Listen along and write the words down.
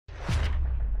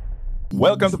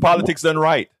Welcome to Politics Done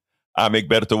Right. I'm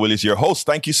Egberto Willis, your host.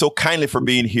 Thank you so kindly for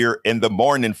being here in the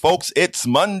morning, folks. It's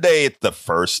Monday. It's the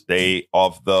first day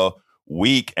of the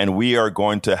week, and we are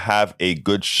going to have a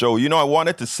good show. You know, I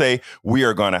wanted to say we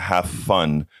are going to have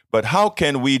fun, but how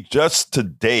can we just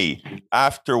today,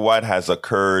 after what has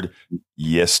occurred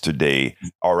yesterday,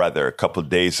 or rather a couple of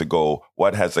days ago,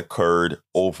 what has occurred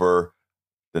over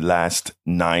the last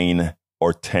 9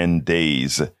 or 10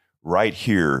 days right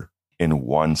here in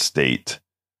one state?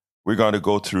 We're going to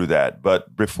go through that.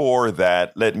 But before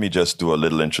that, let me just do a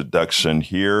little introduction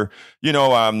here. You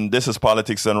know, this is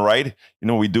Politics Done Right. You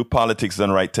know, we do Politics Done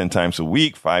Right 10 times a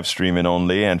week, 5 streaming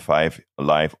only and 5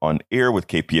 live on air with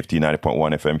KPFT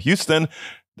 90.1 FM Houston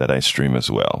that I stream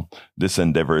as well. This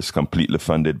endeavor is completely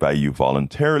funded by you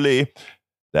voluntarily.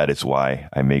 That is why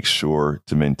I make sure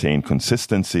to maintain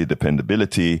consistency,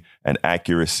 dependability, and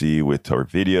accuracy with our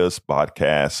videos,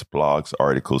 podcasts, blogs,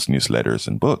 articles, newsletters,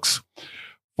 and books.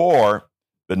 For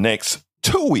the next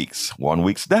 2 weeks, 1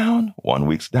 week's down, 1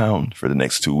 week's down. For the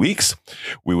next 2 weeks,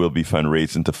 we will be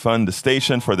fundraising to fund the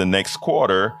station for the next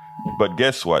quarter. But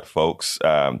guess what, folks?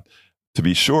 To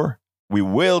be sure, we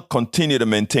will continue to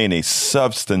maintain a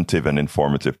substantive and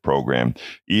informative program,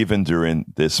 even during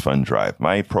this fund drive.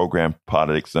 My program,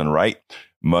 Politics Done Right,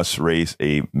 must raise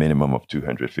a minimum of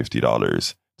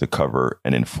 $250 to cover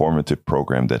an informative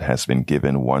program that has been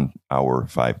given 1 hour,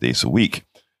 5 days a week.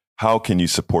 How can you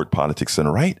support Politics Done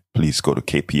Right? Please go to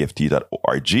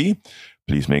kpft.org.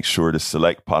 Please make sure to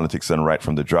select Politics Done Right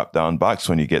from the drop-down box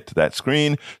when you get to that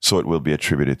screen, so it will be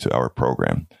attributed to our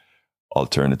program.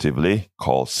 Alternatively,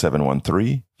 call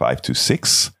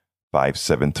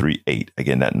 713-526-5738.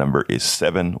 Again, that number is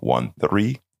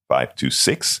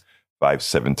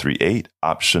 713-526-5738.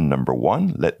 Option number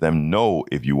 1, let them know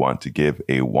if you want to give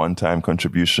a one-time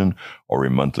contribution or a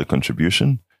monthly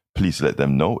contribution. Please let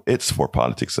them know it's for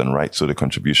Politics Done Right, so the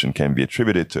contribution can be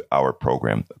attributed to our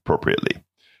program appropriately.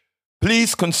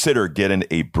 Please consider getting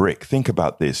a brick. Think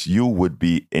about this. You would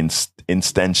be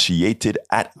instantiated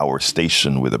at our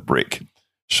station with a brick,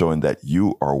 showing that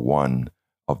you are one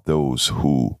of those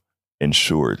who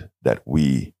ensured that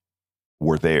we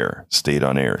were there, stayed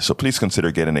on air. So please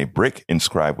consider getting a brick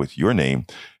inscribed with your name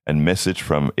and message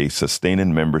from a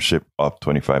sustaining membership of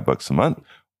 $25 a month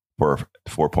for a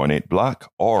 4.8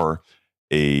 block, or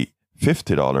a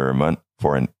 $50 a month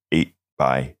for an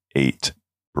 8x8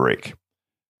 brick.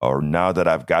 Or now that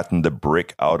I've gotten the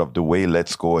brick out of the way,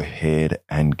 let's go ahead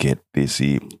and get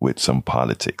busy with some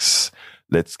politics.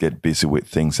 Let's get busy with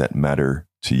things that matter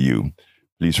to you.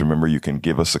 Please remember, you can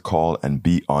give us a call and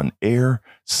be on air,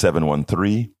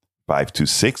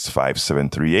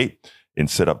 713-526-5738.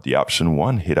 Instead of the option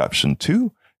 1, hit option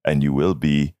 2, and you will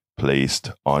be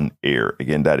placed on air.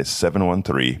 Again, that is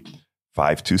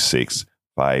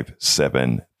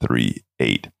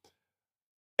 713-526-5738.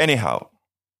 Anyhow,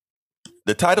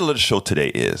 the title of the show today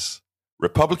is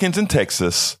Republicans in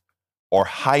Texas Are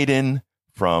Hiding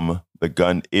from the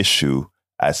Gun Issue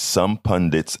as Some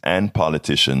Pundits and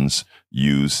Politicians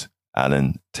Use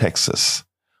Allen, Texas.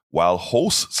 While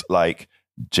hosts like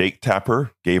Jake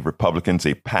Tapper gave Republicans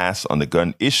a pass on the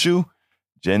gun issue,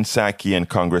 Jen Psaki and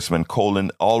Congressman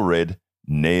Colin Allred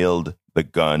nailed the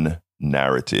gun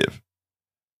narrative.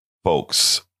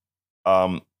 Folks,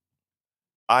 I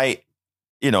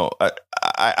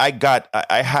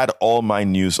had all my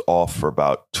news off for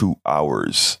about 2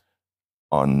 hours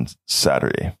on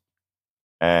Saturday.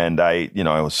 And I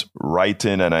was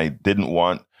writing, and I didn't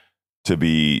want to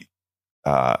be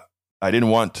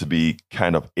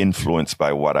kind of influenced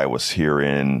by what I was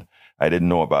hearing. I didn't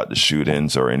know about the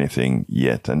shootings or anything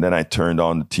yet. And then I turned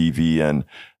on the TV, and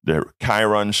the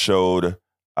Chiron showed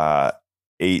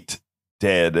 8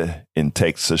 dead in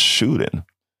Texas shooting.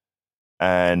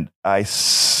 And I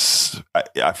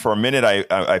for a minute,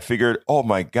 I figured, oh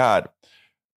my God,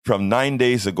 from 9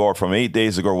 days ago, or from 8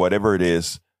 days ago, whatever it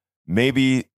is,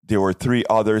 maybe there were 3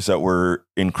 others that were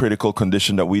in critical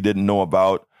condition that we didn't know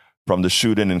about from the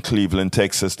shooting in Cleveland,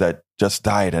 Texas, that just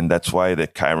died. And that's why the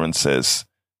Chiron says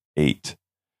 8.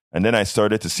 And then I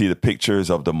started to see the pictures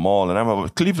of the mall, and I'm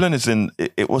like, Cleveland is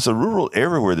it was a rural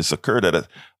area where this occurred, at a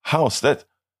house it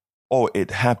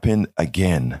happened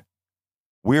again.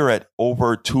 We're at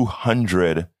over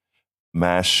 200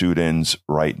 mass shootings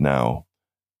right now.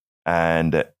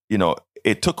 And,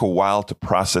 it took a while to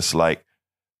process, like,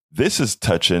 this is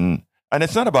touching, and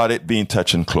it's not about it being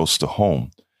touching close to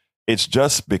home. It's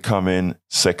just becoming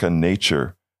second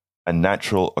nature, a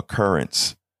natural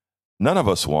occurrence. None of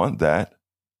us want that.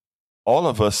 All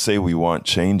of us say we want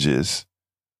changes.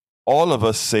 All of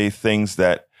us say things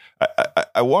that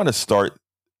I want to start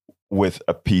with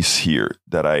a piece here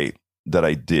that I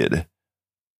did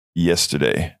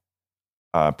yesterday,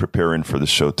 preparing for the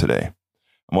show today.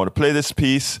 I'm going to play this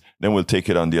piece, then we'll take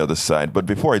it on the other side. But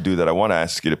before I do that, I want to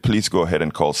ask you to please go ahead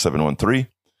and call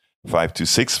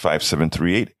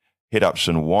 713-526-5738. Hit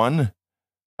option 1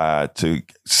 to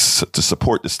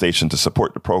support the station, to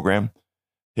support the program.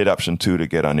 Hit option 2 to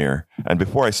get on air. And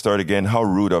before I start again, how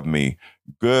rude of me.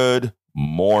 Good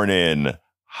morning,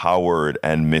 Howard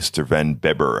and Mr. Van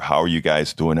Beber. How are you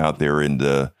guys doing out there in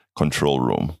the control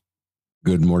room?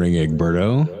 Good morning,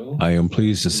 Egberto. I am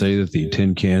pleased to say that the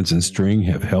tin cans and string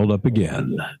have held up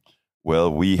again.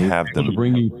 Well, we have the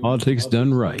bringing politics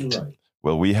done right.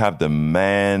 Well, we have the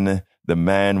man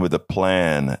with a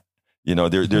plan. You know,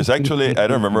 there's actually, I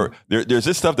don't remember, there's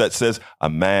this stuff that says a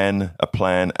man, a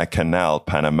plan, a canal,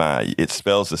 Panama. It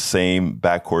spells the same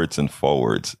backwards and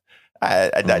forwards.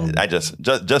 I just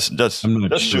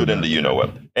shoot into you know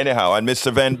what. Anyhow, and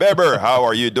Mr. Van Beber, how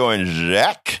are you doing,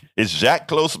 Jacques? Is Jacques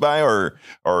close by or?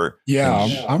 Yeah,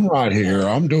 I'm right here.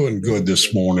 I'm doing good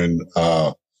this morning.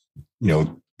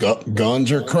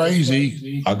 Guns are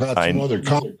crazy. I got some other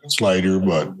comments later,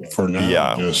 but for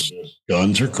now, just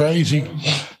guns are crazy.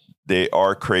 They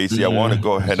are crazy. I want to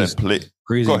go ahead and play.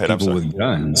 Crazy go ahead, people with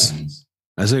guns.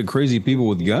 I said crazy people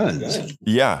with guns.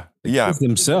 Yeah.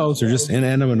 Themselves are just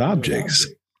inanimate objects.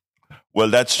 Well,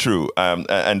 that's true,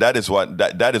 and that is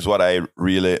what I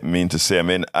really mean to say. I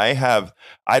mean, I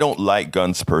don't like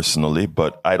guns personally,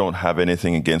 but I don't have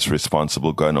anything against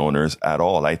responsible gun owners at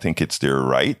all. I think it's their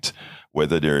right,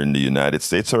 whether they're in the United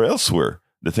States or elsewhere.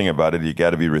 The thing about it, you got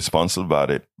to be responsible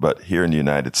about it. But here in the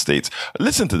United States,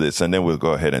 listen to this, and then we'll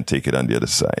go ahead and take it on the other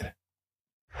side.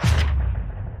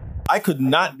 I could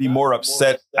not be more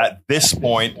upset at this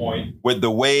point with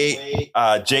the way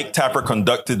Jake Tapper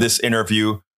conducted this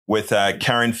interview with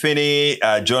Karen Finney,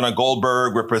 Jonah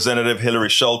Goldberg, Representative Hillary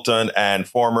Shelton, and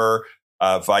former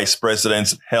Vice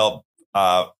President's help,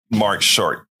 Mark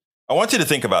Short. I want you to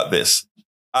think about this.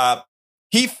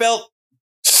 He felt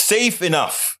safe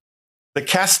enough to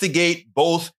castigate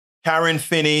both Karen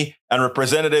Finney and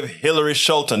Representative Hillary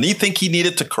Shelton. He think he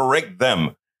needed to correct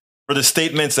them for the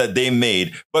statements that they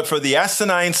made. But for the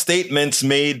asinine statements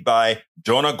made by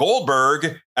Jonah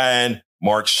Goldberg and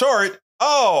Mark Short,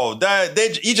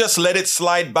 he just let it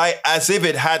slide by as if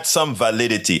it had some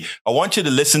validity. I want you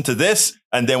to listen to this,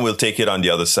 and then we'll take it on the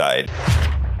other side.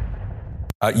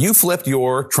 You flipped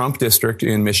your Trump district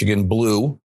in Michigan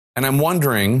blue, and I'm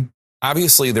wondering,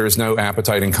 obviously there's no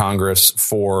appetite in Congress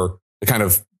for the kind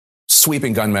of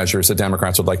sweeping gun measures that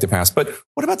Democrats would like to pass. But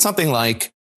what about something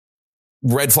like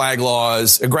red flag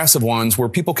laws, aggressive ones, where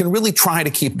people can really try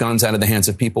to keep guns out of the hands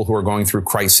of people who are going through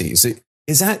crises?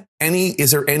 Is there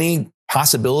any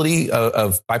possibility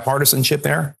of bipartisanship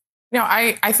there?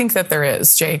 I think that there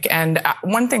is, Jake. And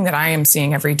one thing that I am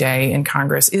seeing every day in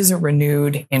Congress is a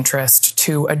renewed interest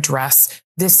to address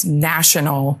this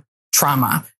national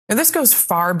trauma. Now, this goes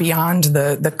far beyond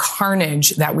the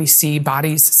carnage that we see,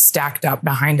 bodies stacked up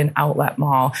behind an outlet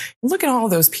mall. Look at all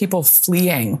those people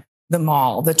fleeing the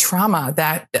mall, the trauma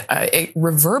that it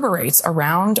reverberates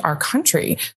around our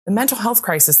country, the mental health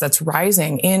crisis that's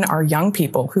rising in our young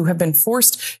people who have been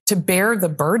forced to bear the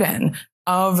burden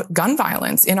of gun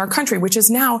violence in our country, which is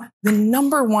now the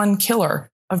number one killer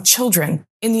of children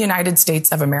in the United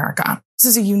States of America. This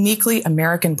is a uniquely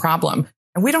American problem,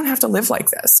 and we don't have to live like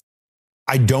this.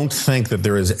 I don't think that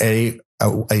there is a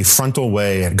frontal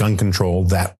way at gun control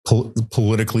that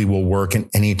politically will work in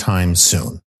any time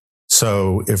soon.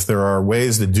 So if there are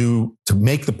ways to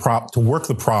work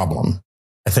the problem,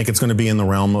 I think it's going to be in the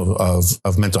realm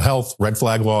of mental health. Red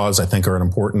flag laws, I think, are an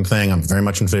important thing. I'm very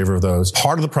much in favor of those.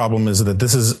 Part of the problem is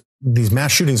that these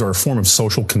mass shootings are a form of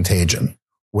social contagion,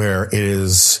 where it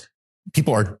is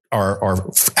people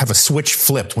have a switch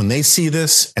flipped when they see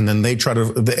this, and then they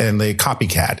they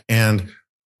copycat. And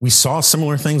we saw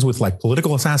similar things with like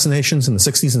political assassinations in the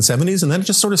 60s and 70s, and then it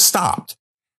just sort of stopped.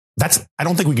 I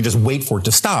don't think we can just wait for it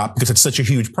to stop because it's such a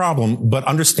huge problem, but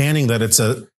understanding that it's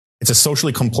a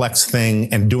socially complex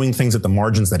thing, and doing things at the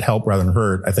margins that help rather than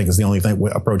hurt, I think, is the only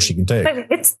approach you can take. But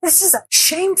this is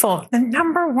shameful. The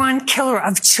number one killer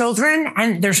of children,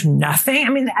 and there's nothing. I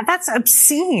mean, that's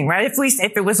obscene, right?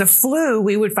 If it was a flu,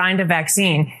 we would find a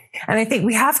vaccine. And I think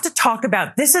we have to talk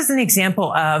about this as an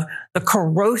example of the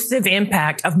corrosive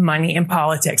impact of money in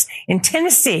politics. In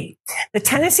Tennessee, the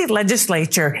Tennessee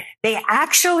legislature, they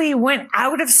actually went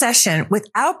out of session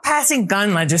without passing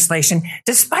gun legislation,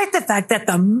 despite the fact that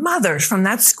the mothers from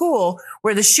that school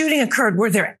where the shooting occurred were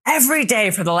there every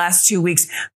day for the last 2 weeks,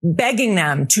 begging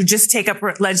them to just take up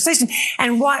legislation.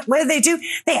 And what did they do?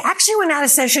 They actually went out of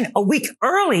session a week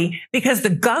early because the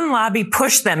gun lobby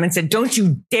pushed them and said, don't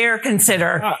you dare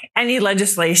consider any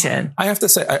legislation. I have to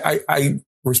say, I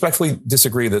respectfully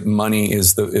disagree that money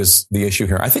is the issue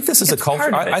here. I think this is a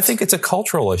culture. I think it's a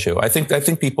cultural issue. I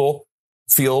think people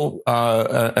feel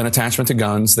an attachment to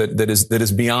guns that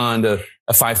is beyond a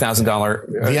 $5,000.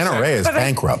 The NRA is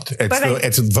bankrupt.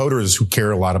 It's voters who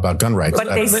care a lot about gun rights. But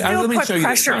they still put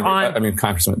pressure on. I mean,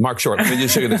 Congressman Mark Short. Let me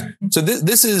just show you this. So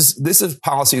this is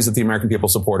policies that the American people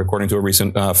support, according to a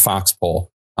recent Fox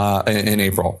poll in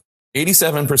April.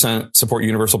 87% support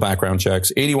universal background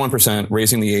checks. 81%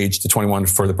 raising the age to 21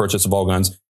 for the purchase of all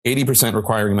guns. 80%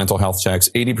 requiring mental health checks.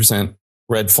 80%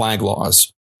 red flag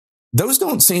laws. Those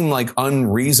don't seem like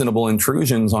unreasonable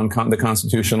intrusions on the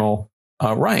constitutional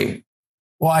right.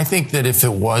 Well, I think that if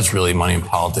it was really money in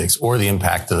politics or the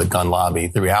impact of the gun lobby,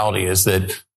 the reality is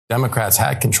that Democrats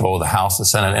had control of the House, the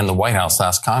Senate, and the White House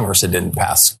last Congress. It didn't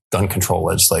pass gun control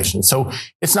legislation. So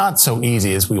it's not so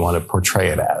easy as we want to portray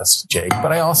it as, Jake.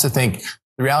 But I also think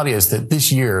the reality is that this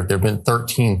year there have been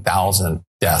 13,000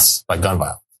 deaths by gun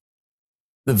violence.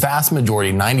 The vast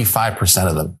majority, 95%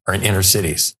 of them, are in inner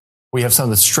cities. We have some of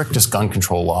the strictest gun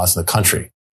control laws in the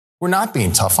country. We're not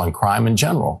being tough on crime in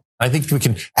general. I think we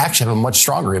can actually have a much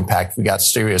stronger impact if we got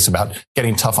serious about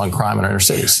getting tough on crime in our inner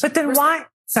cities. But then why?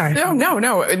 Sorry.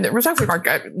 No. Respectfully, Mark,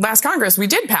 last Congress, we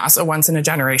did pass a once in a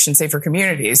generation safer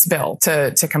communities bill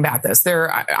to combat this.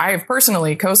 I have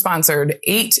personally co-sponsored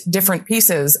 8 different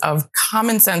pieces of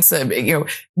common sense,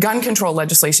 gun control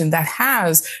legislation that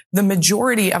has the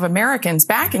majority of Americans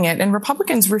backing it, and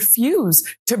Republicans refuse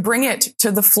to bring it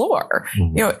to the floor.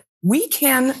 Mm-hmm. We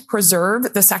can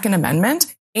preserve the Second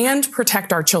Amendment and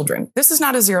protect our children. This is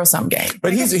not a zero-sum game.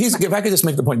 But if I could just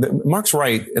make the point that Mark's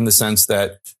right in the sense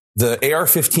that the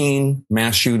AR-15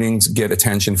 mass shootings get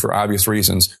attention for obvious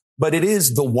reasons, but it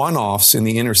is the one-offs in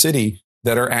the inner city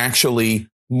that are actually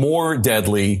more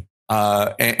deadly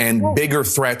and bigger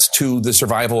threats to the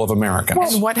survival of Americans.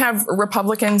 Well, what have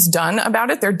Republicans done about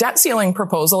it? Their debt ceiling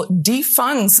proposal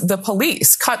defunds the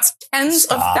police, cuts tens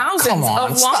of thousands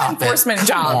of law enforcement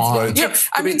jobs.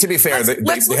 To be fair,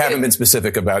 they haven't been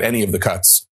specific about any of the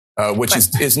cuts. Which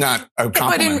is not a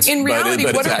compliment. But in reality,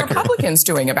 what are Republicans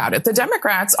doing about it? The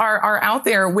Democrats are out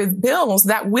there with bills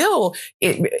that will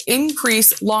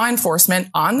increase law enforcement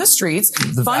on the streets,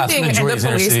 the funding vast majority of the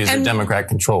police. Of cities are Democrat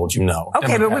controlled,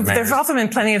 Okay, but there's also been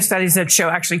plenty of studies that show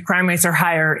actually crime rates are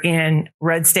higher in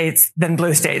red states than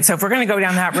blue states. So if we're going to go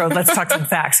down that road, let's talk some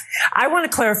facts. I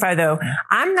want to clarify, though,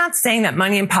 I'm not saying that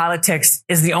money in politics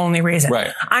is the only reason.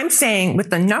 Right. I'm saying with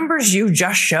the numbers you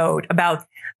just showed about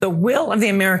the will of the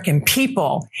American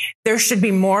people, there should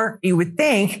be more, you would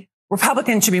think,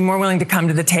 Republicans should be more willing to come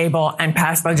to the table and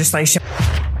pass legislation.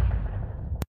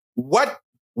 What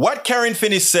Karen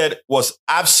Finney said was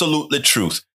absolutely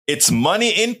truth. It's money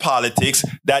in politics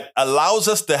that allows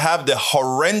us to have the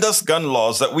horrendous gun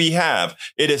laws that we have.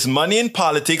 It is money in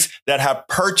politics that have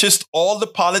purchased all the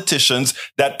politicians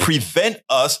that prevent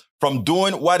us from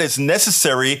doing what is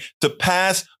necessary to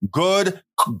pass good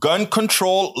gun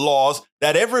control laws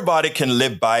that everybody can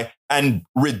live by and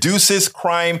reduces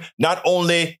crime, not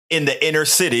only in the inner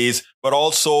cities, but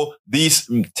also these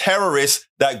terrorists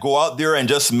that go out there and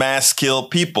just mass kill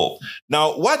people.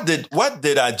 Now, what did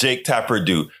Jake Tapper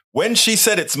do? When she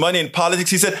said it's money in politics,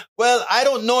 he said, well, I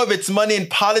don't know if it's money in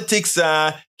politics,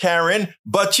 Karen,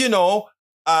 but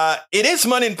it is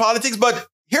money in politics. But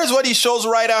here's what he shows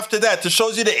right after that to show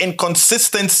you the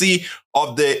inconsistency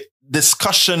of the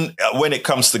discussion when it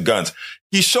comes to guns.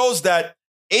 He shows that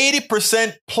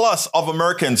 80% plus of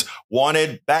Americans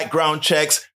wanted background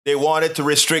checks. They wanted to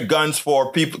restrict guns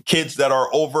for kids that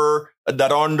are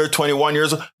under 21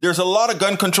 years old. There's a lot of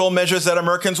gun control measures that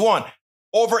Americans want.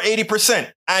 Over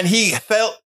 80%. And he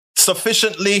felt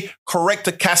sufficiently correct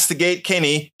to castigate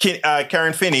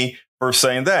Karen Finney for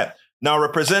saying that. Now,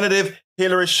 Representative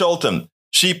Hillary Shelton,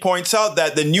 she points out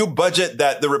that the new budget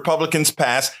that the Republicans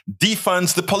passed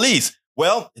defunds the police.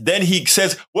 Well, then he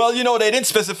says, well, they didn't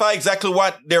specify exactly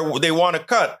what they want to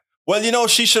cut. Well,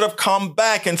 she should have come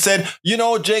back and said,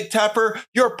 Jake Tapper,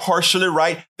 you're partially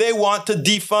right. They want to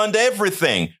defund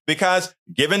everything because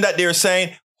given that they're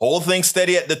saying hold things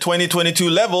steady at the 2022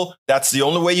 level, that's the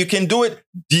only way you can do it.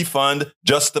 Defund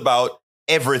just about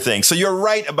everything. So you're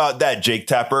right about that, Jake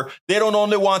Tapper. They don't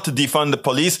only want to defund the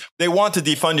police. They want to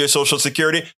defund your Social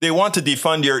Security. They want to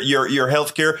defund your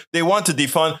health care. They want to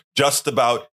defund just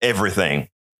about everything.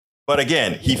 But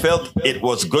again, he felt it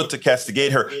was good to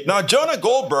castigate her. Now, Jonah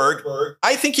Goldberg,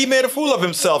 I think he made a fool of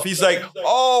himself. He's like,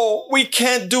 oh, we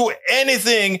can't do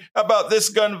anything about this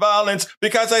gun violence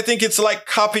because I think it's like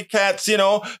copycats,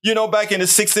 back in the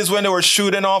 60s when they were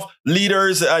shooting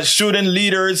leaders,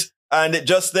 and it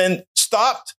just then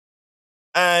stopped.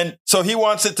 And so he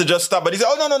wants it to just stop. But he said,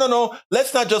 oh, no.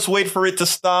 Let's not just wait for it to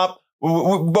stop.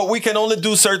 But we can only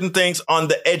do certain things on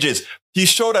the edges. He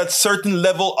showed a certain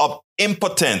level of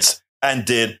impotence. And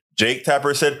Jake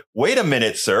Tapper said, wait a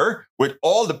minute, sir, with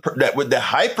the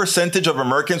high percentage of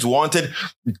Americans wanted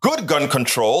good gun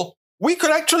control, we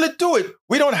could actually do it.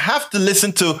 We don't have to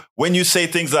listen to when you say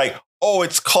things like, oh,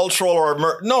 it's cultural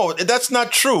no, that's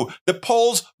not true. The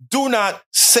polls do not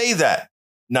say that.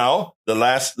 Now,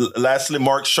 lastly,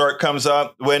 Mark Short comes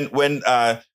out when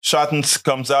Schottens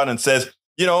comes out and says,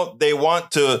 they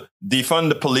want to defund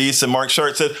the police. And Mark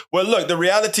Short says, well, look, the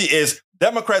reality is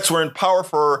Democrats were in power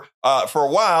for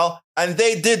a while and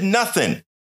they did nothing.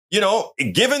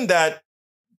 Given that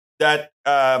the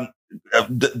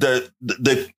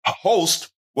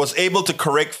host was able to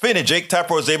correct Finney, Jake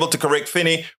Tapper was able to correct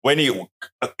Finney when he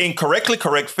incorrectly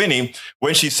correct Finney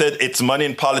when she said it's money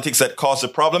in politics that caused the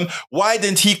problem. Why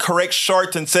didn't he correct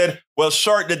Short and said, well,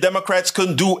 Short, the Democrats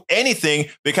couldn't do anything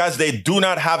because they do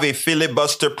not have a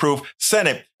filibuster-proof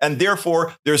Senate. And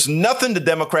therefore, there's nothing the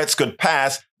Democrats could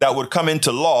pass that would come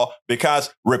into law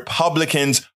because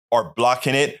Republicans are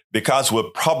blocking it, because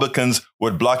Republicans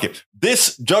would block it.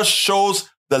 This just shows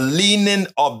the leaning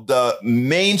of the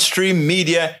mainstream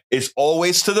media is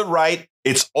always to the right.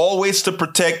 It's always to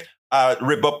protect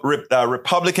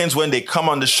Republicans when they come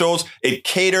on the shows. It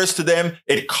caters to them.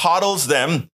 It coddles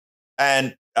them.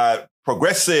 And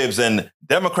progressives and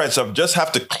Democrats just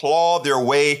have to claw their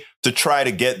way to try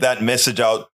to get that message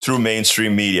out through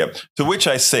mainstream media. To which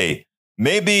I say,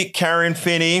 maybe Karen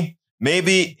Finney,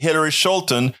 maybe Hillary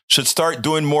Scholten should start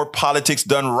doing more politics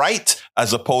done right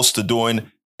as opposed to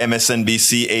doing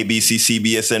MSNBC, ABC,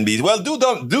 CBS, NBC. Well, do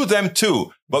them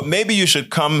too. But maybe you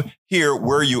should come here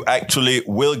where you actually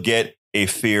will get a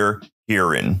fair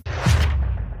hearing.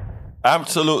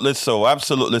 Absolutely so.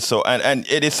 Absolutely so. And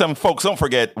it is some folks, don't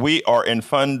forget, we are in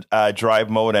fund drive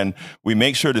mode and we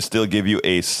make sure to still give you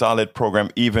a solid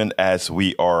program even as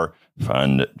we are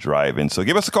fund driving. So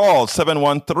give us a call,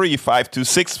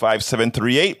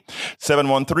 713-526-5738,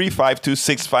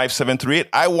 713-526-5738.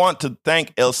 I want to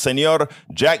thank El Senor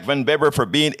Jack Van Beber for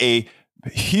being a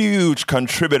huge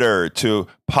contributor to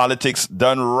Politics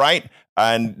Done Right.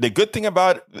 And the good thing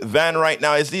about Van right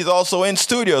now is he's also in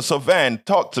studio. So Van,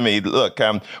 talk to me. Look,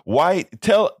 why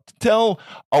tell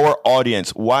our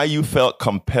audience why you felt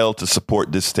compelled to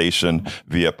support this station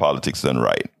via Politics Done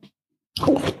Right.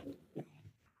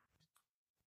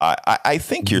 I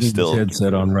think you're still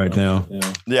headset on right now.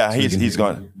 Yeah, he's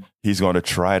going to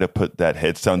try to put that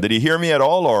headset on. Did he hear me at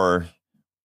all, or?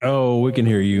 Oh, we can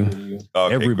hear you.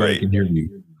 Okay, everybody great. can hear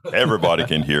you. Everybody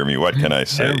can hear me. What can I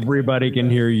say? Everybody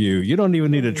can hear you. You don't even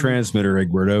need a transmitter,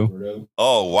 Egberto.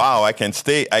 Oh, wow. I can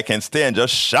stay and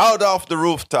just shout off the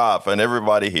rooftop and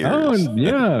everybody hears. Oh,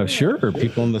 yeah, sure.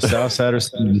 People on the south side are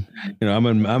saying,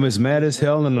 I'm as mad as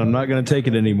hell and I'm not going to take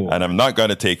it anymore. And I'm not going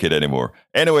to take it anymore.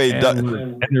 Anyway.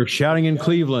 And they're shouting in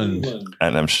Cleveland.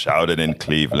 And I'm shouting in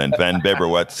Cleveland. Van Beber,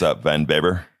 what's up, Van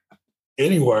Beber?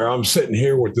 Anywhere, I'm sitting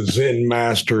here with the Zen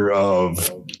master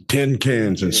of tin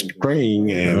cans and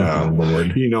string. And, I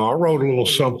wrote a little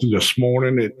something this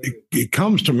morning. It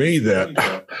comes to me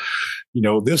that,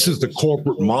 this is the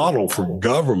corporate model for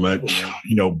government.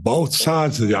 Both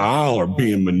sides of the aisle are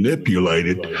being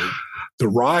manipulated. The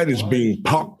right is being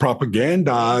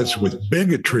propagandized with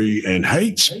bigotry and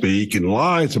hate speak and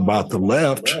lies about the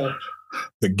left,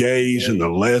 the gays and the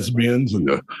lesbians and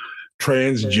the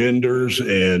transgenders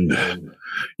and,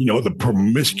 the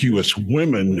promiscuous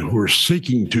women who are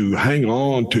seeking to hang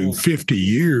on to 50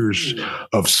 years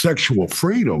of sexual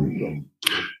freedom.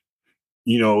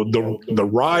 The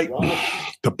right,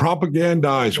 the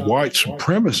propagandized white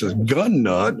supremacist gun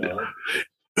nut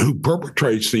who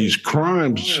perpetrates these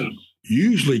crimes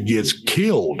usually gets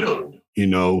killed.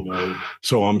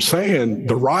 So I'm saying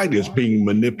the right is being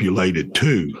manipulated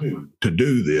too to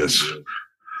do this.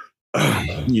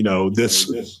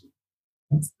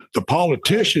 The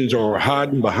politicians are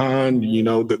hiding behind,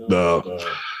 the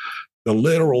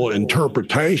literal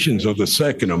interpretations of the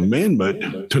Second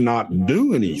Amendment to not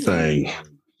do anything.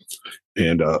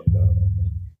 And,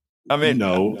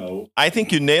 I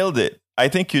think you nailed it.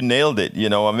 It's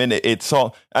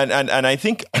all, and I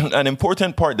think an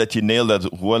important part that you nailed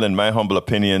as well, in my humble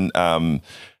opinion,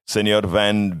 Senor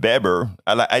Van Beber.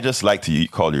 I just like to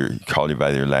call you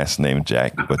by your last name,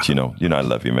 Jack. But you know, I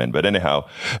love you, man. But anyhow,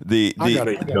 I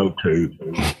gotta go too.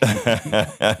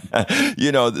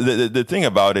 You know, the thing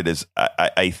about it is,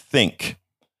 I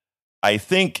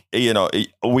think, you know,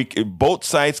 both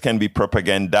sides can be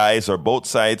propagandized, or both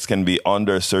sides can be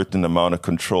under a certain amount of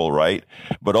control, right?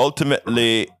 But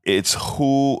ultimately, it's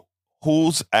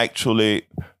who's actually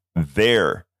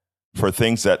there for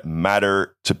things that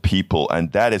matter to people,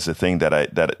 and that is the thing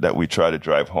that we try to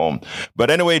drive home.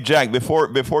 But anyway, Jack,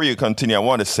 before you continue, I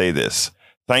want to say this.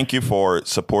 Thank you for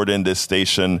supporting this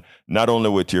station, not only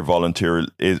with your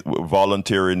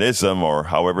volunteerism, or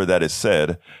however that is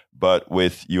said, but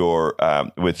with your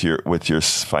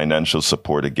financial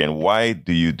support. Again, why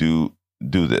do you do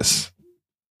this?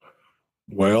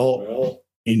 Well,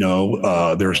 you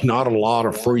know, there's not a lot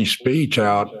of free speech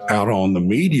out on the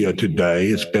media today.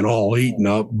 It's been all eaten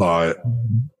up by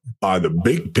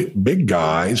the big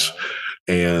guys,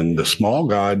 and the small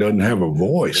guy doesn't have a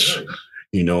voice.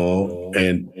 You know,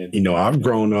 and you know, I've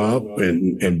grown up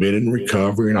and been in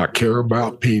recovery, and I care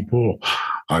about people.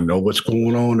 I know what's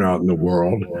going on out in the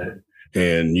world.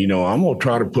 And, you know, I'm going to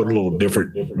try to put a little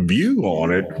different view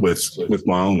on it with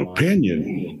my own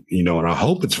opinion, you know, and I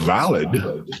hope it's valid.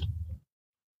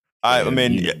 I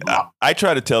mean, I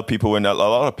try to tell people, when a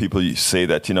lot of people say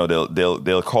that, you know,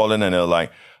 they'll call in and they're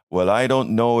like, well, I don't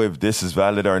know if this is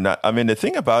valid or not. I mean, the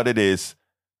thing about it is,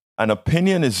 an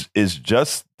opinion is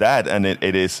just that. And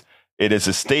it is a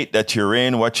state that you're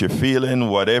in, what you're feeling,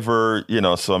 whatever, you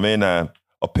know. So, I mean,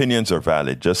 opinions are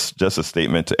valid. Just a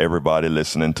statement to everybody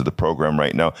listening to the program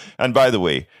right now. And by the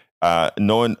way,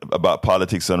 knowing about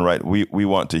Politics Done Right, we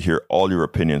want to hear all your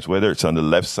opinions, whether it's on the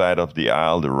left side of the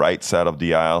aisle, the right side of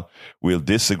the aisle. We'll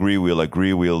disagree, we'll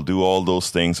agree, we'll do all those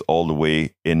things all the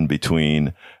way in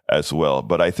between as well.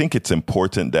 But I think it's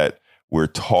important that we're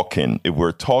talking. If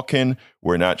we're talking,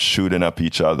 we're not shooting up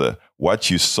each other. What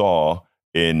you saw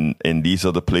in these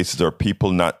other places are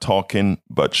people not talking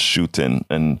but shooting.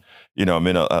 And you know, I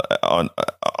mean,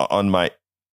 on my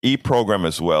e-program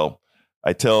as well,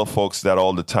 I tell folks that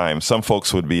all the time. Some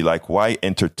folks would be like, why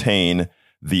entertain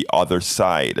the other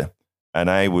side? And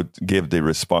I would give the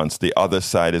response, the other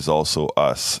side is also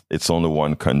us. It's only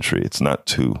one country. It's not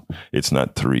two. It's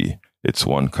not three. It's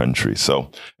one country. So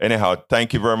anyhow,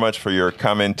 thank you very much for your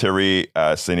commentary,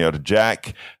 Senor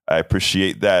Jack. I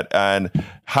appreciate that. And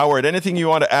Howard, anything you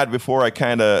want to add before I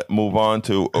kind of move on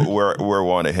to where we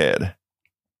want to head?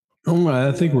 Oh,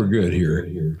 I think we're good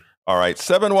here. All right.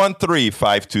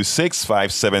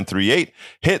 713-526-5738.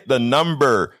 Hit the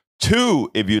number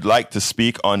 2 if you'd like to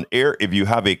speak on air. If you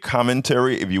have a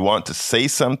commentary, if you want to say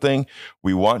something,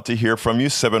 we want to hear from you.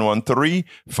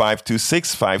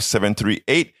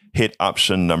 713-526-5738. Hit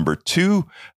option number 2.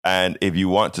 And if you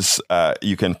want to,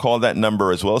 you can call that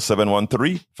number as well,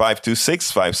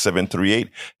 713-526-5738.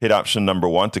 Hit option number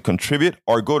 1 to contribute,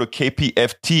 or go to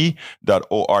kpft.org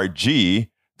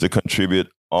to contribute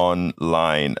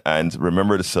online. And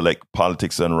remember to select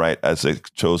Politics Done Right as a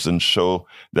chosen show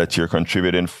that you're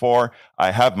contributing for. I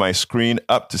have my screen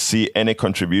up to see any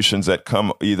contributions that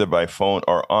come either by phone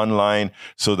or online,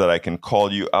 so that I can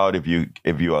call you out if you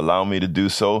allow me to do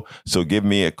so. So give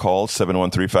me a call,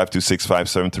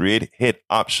 713-526-5738. Hit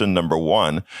option number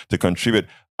 1 to contribute.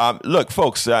 Look,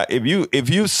 folks, if you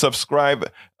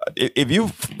subscribe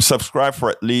for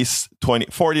at least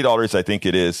 $40, I think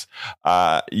it is,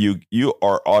 you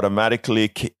are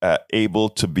automatically able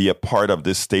to be a part of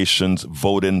this station's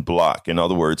voting block. In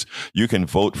other words, you can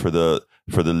vote for the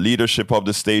leadership of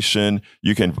the station.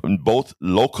 You can both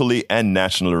locally and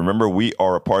nationally. Remember, we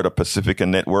are a part of Pacifica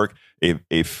Network,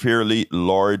 a fairly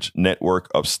large network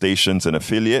of stations and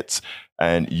affiliates.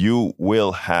 And you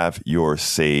will have your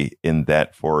say in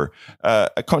that for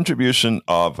a contribution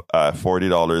of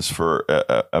 $40 for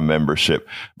a membership.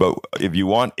 But if you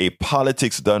want a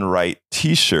Politics Done Right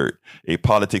T-shirt, you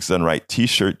can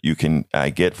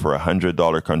get for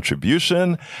 $100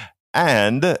 contribution.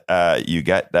 And you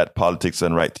get that Politics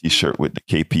Done Right T-shirt with the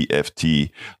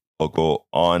KPFT logo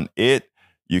on it.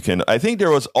 You can. I think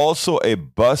there was also a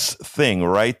bus thing,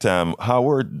 right,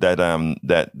 Howard?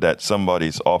 That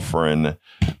somebody's offering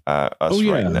us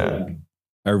right now.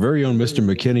 Our very own Mr.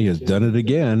 McKinney has done it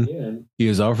again. He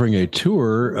is offering a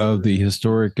tour of the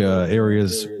historic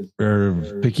areas,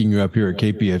 picking you up here at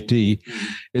KPFT.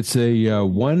 It's a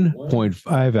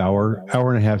 1.5 hour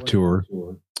and a half tour.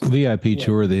 VIP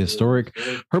tour of the historic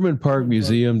Herman Park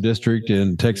Museum District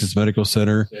in Texas Medical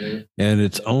Center, and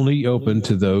it's only open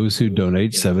to those who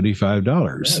donate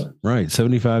 $75. Right,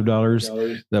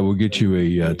 $75. That will get you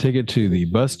a ticket to the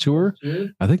bus tour.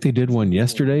 I think they did one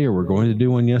yesterday, or we're going to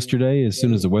do one yesterday as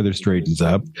soon as the weather straightens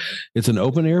up. It's an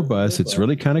open air bus. It's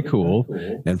really kind of cool.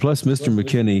 And plus, Mr.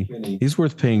 McKinney, he's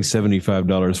worth paying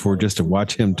 $75 for just to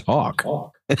watch him talk.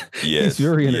 Yes, he's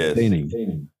very entertaining.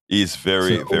 Yes. He's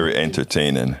very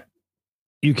entertaining.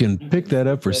 You can pick that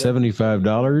up for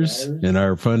 $75 in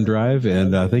our fund drive,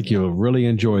 and I think you'll really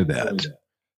enjoy that.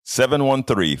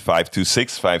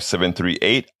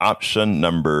 713-526-5738. Option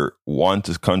number 1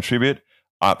 to contribute.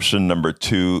 Option number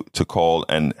 2 to call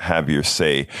and have your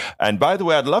say. And by the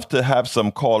way, I'd love to have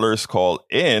some callers call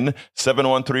in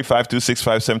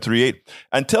 713-526-5738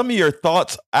 and tell me your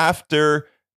thoughts after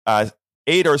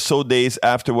 8 or so days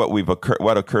after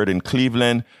what occurred in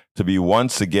Cleveland, to be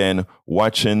once again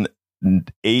watching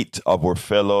 8 of our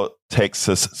fellow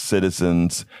Texas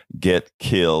citizens get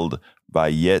killed by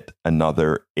yet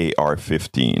another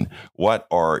AR-15. What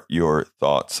are your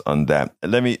thoughts on that?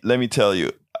 Let me tell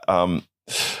you.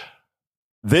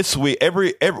 This week,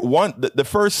 the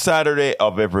first Saturday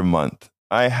of every month,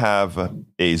 I have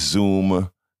a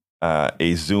Zoom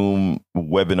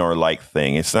webinar like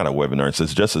thing. It's not a webinar;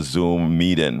 it's just a Zoom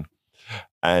meeting.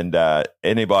 And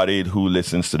anybody who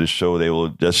listens to the show, they will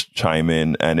just chime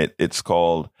in, and it's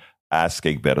called Ask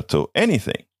Egberto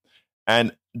Anything.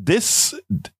 And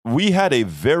we had a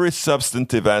very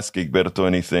substantive Ask Egberto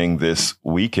Anything this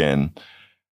weekend.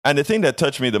 And the thing that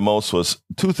touched me the most was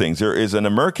 2 things. There is an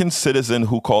American citizen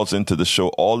who calls into the show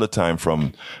all the time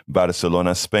from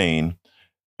Barcelona, Spain.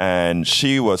 And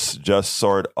she was just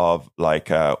sort of like,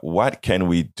 what can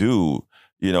we do?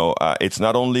 It's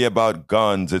not only about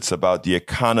guns, it's about the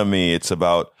economy. It's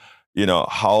about,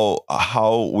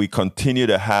 how we continue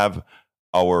to have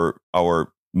our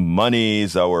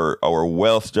monies, our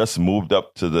wealth just moved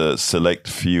up to the select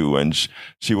few. And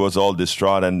she was all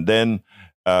distraught. And then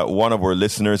one of our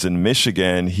listeners in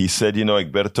Michigan, he said,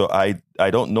 Egberto, I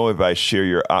don't know if I share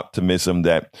your optimism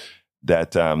that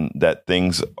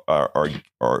things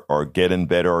are getting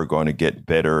better or going to get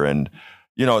better. And,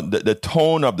 the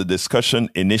tone of the discussion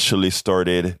initially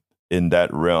started in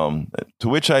that realm, to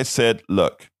which I said,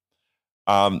 look,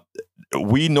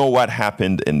 we know what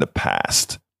happened in the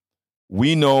past.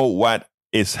 We know what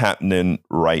is happening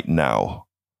right now.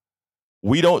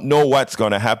 We don't know what's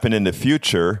going to happen in the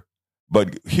future,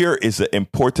 but here is the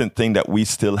important thing that we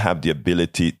still have the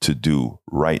ability to do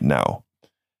right now.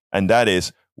 And that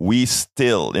is, we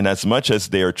still, in as much as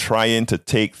they are trying to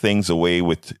take things away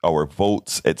with our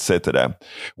votes, etc.,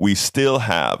 we still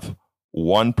have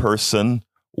one person,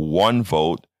 one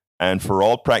vote, and for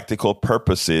all practical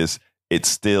purposes, it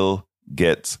still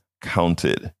gets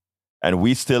counted. And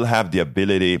we still have the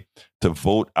ability to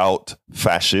vote out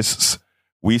fascists.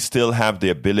 We still have the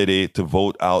ability to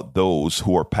vote out those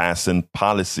who are passing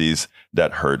policies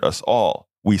that hurt us all.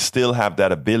 We still have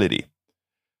that ability.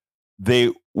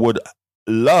 They would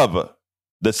love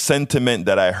the sentiment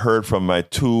that I heard from my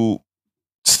 2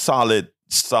 solid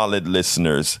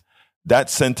listeners. That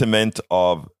sentiment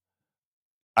of,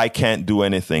 I can't do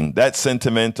anything. That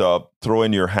sentiment of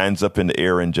throwing your hands up in the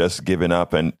air and just giving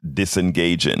up and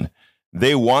disengaging.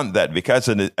 They want that because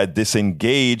a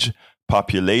disengaged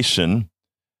population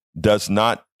does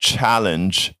not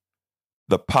challenge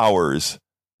the powers,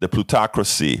 the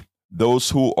plutocracy, those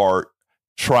who are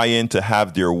trying to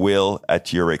have their will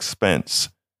at your expense.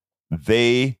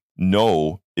 They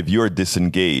know if you're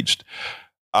disengaged.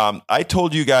 I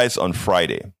told you guys on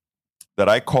Friday that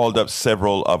I called up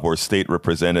several of our state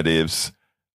representatives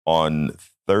on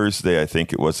Thursday. I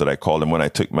think it was that I called them when I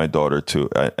took my daughter to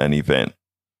an event.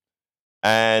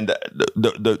 And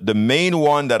the main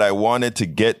one that I wanted to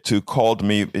get to called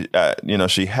me.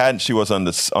 She was on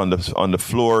the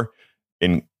floor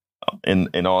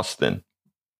in Austin.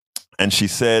 And she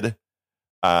said,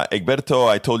 Egberto,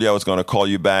 I told you I was going to call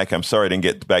you back. I'm sorry I didn't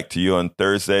get back to you on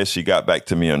Thursday. She got back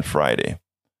to me on Friday.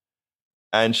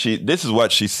 And this is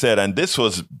what she said, and this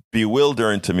was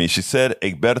bewildering to me. She said,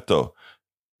 Egberto,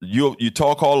 you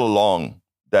talk all along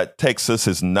that Texas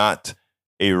is not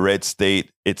a red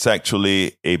state. It's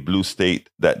actually a blue state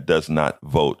that does not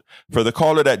vote. For the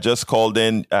caller that just called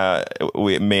in,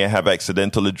 we may have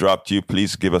accidentally dropped you.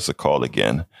 Please give us a call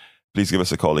again. Please give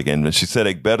us a call again. And she said,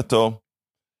 Egberto,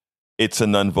 it's a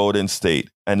non-voting state.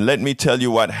 And let me tell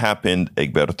you what happened,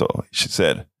 Egberto. She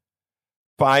said,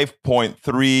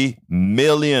 5.3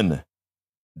 million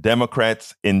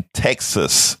Democrats in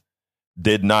Texas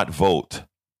did not vote.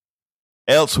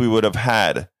 Else we would have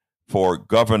had for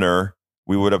governor,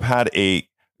 we would have had a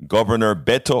Governor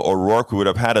Beto O'Rourke. We would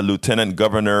have had a Lieutenant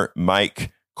Governor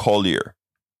Mike Collier.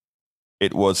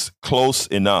 It was close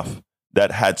enough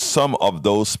that had some of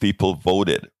those people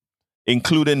voted,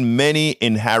 including many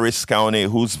in Harris County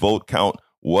whose vote count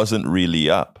wasn't really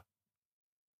up,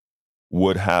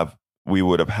 we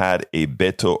would have had a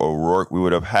Beto O'Rourke. We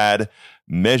would have had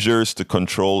measures to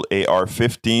control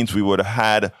AR-15s. We would have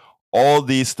had all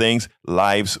these things.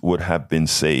 Lives would have been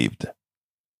saved.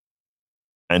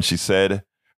 And she said,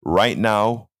 right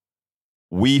now,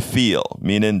 we feel,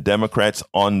 meaning Democrats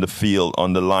on the field,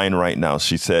 on the line right now,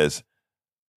 she says,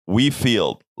 we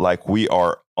feel like we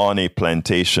are on a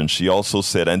plantation. She also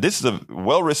said, and this is a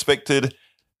well-respected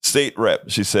state rep,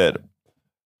 she said,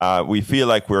 we feel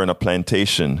like we're in a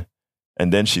plantation.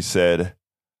 And then she said,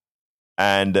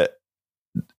 and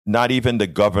not even the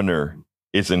governor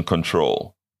is in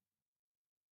control.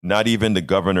 Not even the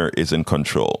governor is in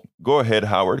control. Go ahead,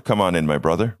 Howard. Come on in, my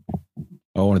brother.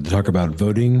 I wanted to talk about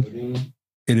voting.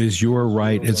 It is your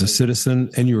right as a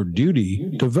citizen and your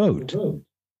duty to vote.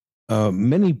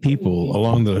 Many people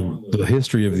along the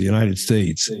history of the United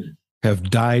States have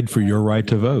died for your right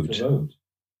to vote.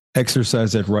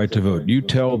 Exercise that right to vote. You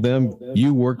tell them,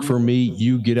 you work for me,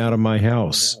 you get out of my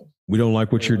house. We don't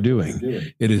like what you're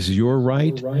doing. It is your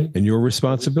right and your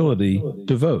responsibility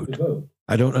to vote.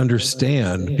 I don't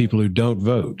understand people who don't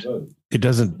vote. It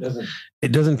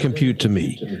doesn't compute to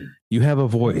me. You have a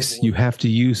voice. You have to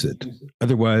use it.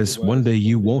 Otherwise, one day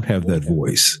you won't have that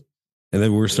voice. And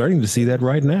then we're starting to see that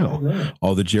right now.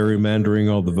 All the gerrymandering,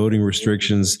 all the voting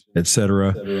restrictions, et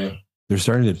cetera. They're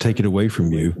starting to take it away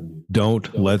from you.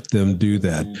 Don't let them do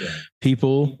that.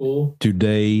 People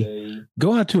today,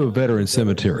 go out to a veteran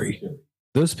cemetery.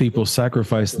 Those people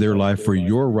sacrificed their life for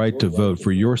your right to vote,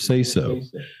 for your say-so.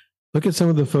 Look at some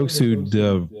of the folks who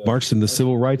marched in the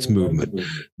civil rights movement.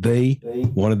 They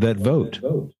wanted that vote.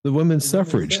 The women's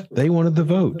suffrage, they wanted the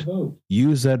vote.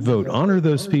 Use that vote. Honor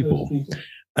those people.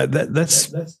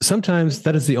 That's sometimes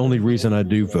that is the only reason I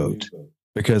do vote,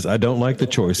 because I don't like the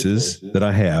choices that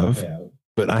I have,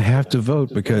 but I have to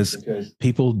vote because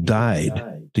people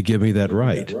died to give me that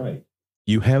right.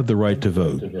 You have the right to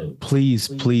vote. Please,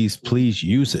 please, please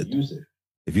use it.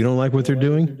 If you don't like what they're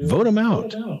doing, vote them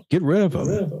out. Get rid of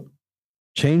them.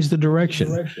 Change the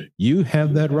direction. You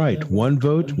have that right. One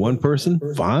vote, one person,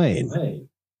 fine.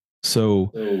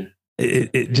 So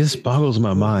it just boggles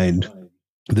my mind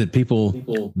that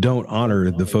people don't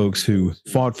honor the folks who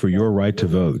fought for your right to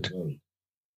vote.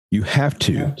 You have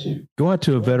to go out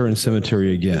to a veteran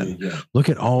cemetery again. Look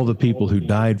at all the people who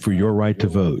died for your right to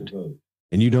vote,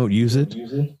 and you don't use it.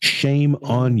 Shame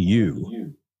on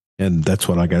you. And that's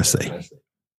what I got to say.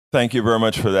 Thank you very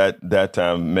much for that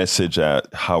message,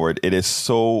 Howard. It is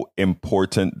so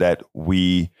important that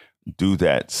we do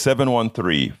that.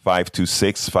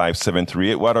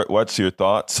 713-526-5738. What's your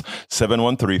thoughts?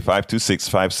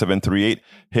 713-526-5738.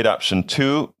 Hit option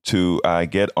 2 to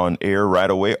get on air right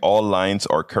away. All lines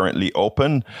are currently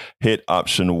open. Hit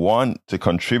option 1 to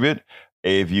contribute.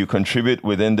 If you contribute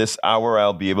within this hour,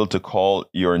 I'll be able to call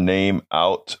your name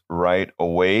out right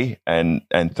away and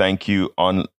thank you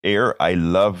on air. I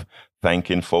love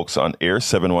thanking folks on air.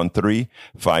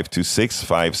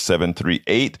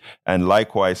 713-526-5738. And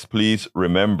likewise, please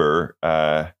remember,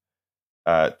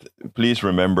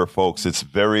 folks, it's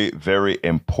very, very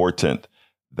important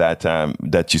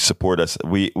that you support us.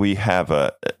 We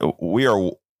are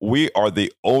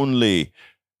the only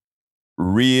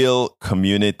real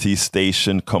community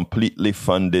station completely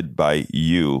funded by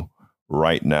you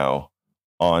right now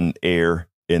on air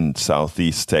in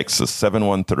Southeast Texas.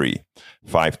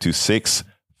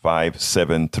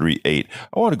 713-526-5738.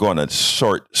 I want to go on a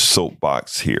short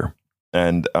soapbox here.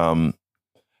 And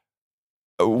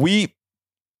we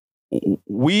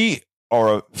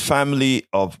are a family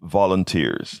of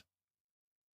volunteers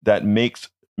that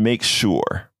makes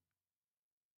sure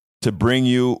to bring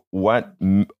you what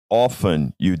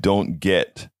often you don't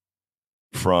get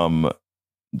from,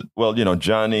 well,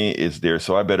 Johnny is there,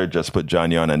 so I better just put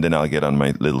Johnny on and then I'll get on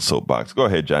my little soapbox. Go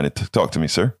ahead, Johnny. Talk to me,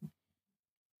 sir.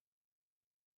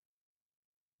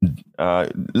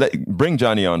 Bring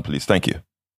Johnny on, please. Thank you.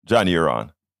 Johnny, you're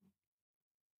on.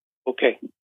 Okay.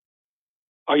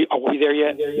 Are we there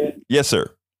yet? Yes,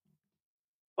 sir.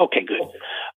 Okay, good.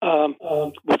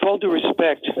 With all due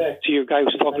respect to your guy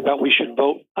who's talking about we should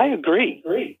vote, I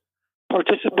agree.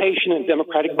 Participation in the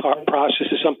democratic process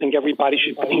is something everybody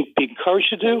should be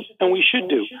encouraged to do, and we should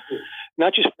do.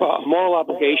 Not just for a moral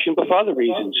obligation, but for other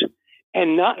reasons.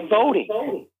 And not voting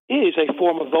is a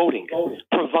form of voting,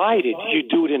 provided you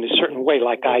do it in a certain way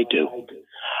like I do.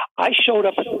 I showed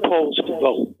up at the polls to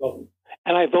vote,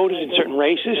 and I voted in certain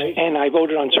races, and I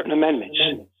voted on certain amendments.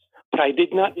 I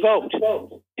did not vote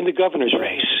in the governor's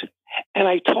race. And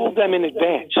I told them in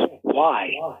advance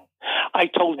why. I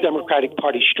told the Democratic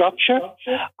Party structure.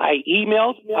 I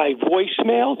emailed. I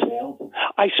voicemailed.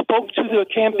 I spoke to the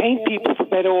campaign people for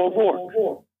Beto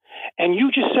O'Rourke. And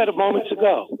you just said a moment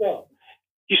ago,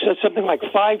 you said something like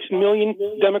 5 million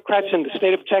Democrats in the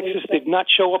state of Texas did not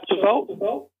show up to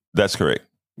vote? That's correct.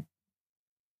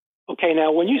 Okay,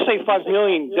 now when you say 5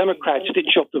 million Democrats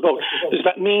didn't show up to vote, does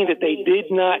that mean that they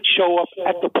did not show up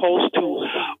at the polls to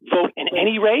vote in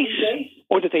any race?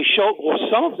 Or that they showed, or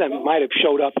some of them might have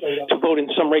showed up to vote in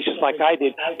some races like I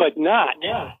did, but not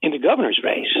in the governor's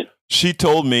race? She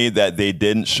told me that they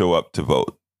didn't show up to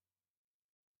vote.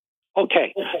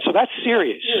 Okay, so that's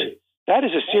serious. That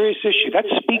is a serious issue. That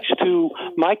speaks to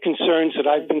my concerns that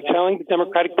I've been telling the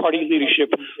Democratic Party leadership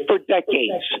for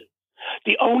decades.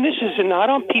 The onus is not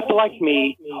on people like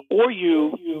me or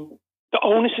you. The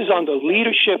onus is on the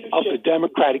leadership of the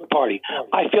Democratic Party.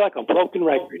 I feel like a broken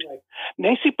record.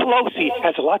 Nancy Pelosi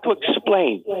has a lot to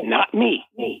explain, not me.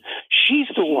 She's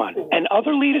the one, and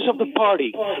other leaders of the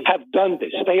party have done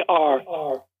this. They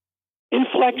are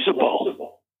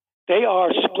inflexible. They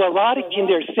are sclerotic in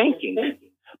their thinking.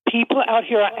 People out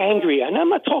here are angry, and I'm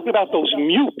not talking about those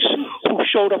mutes who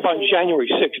showed up on January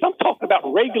 6th. I'm talking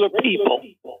about regular people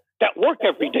that work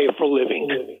every day for a living,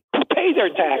 who pay their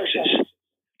taxes,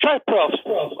 try to put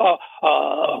a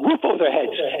roof over their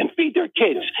heads and feed their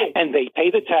kids, and they pay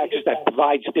the taxes that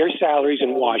provides their salaries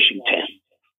in Washington.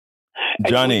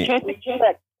 Johnny, can't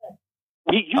expect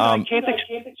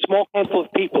a small handful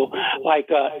of people like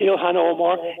Ilhan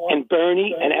Omar and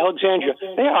Bernie and Alexandria.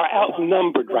 They are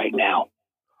outnumbered right now.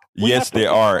 Yes, they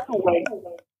are.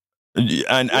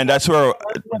 And that's where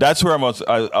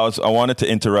I wanted to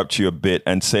interrupt you a bit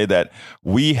and say that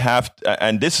we have to,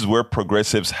 and this is where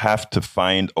progressives have to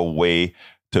find a way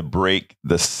to break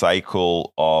the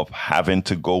cycle of having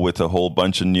to go with a whole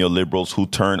bunch of neoliberals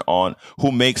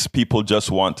who makes people just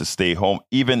want to stay home,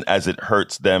 even as it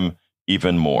hurts them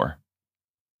even more.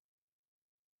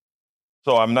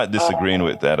 So I'm not disagreeing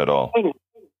with that at all.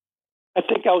 I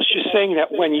think I was just saying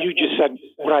that when you just said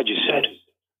what I just said.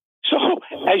 So,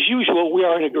 as usual, we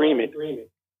are in agreement.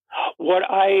 What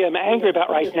I am angry about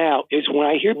right now is when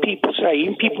I hear people say,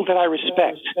 even people that I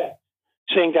respect,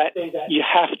 saying that you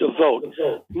have to vote.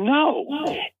 No.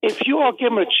 If you are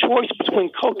given a choice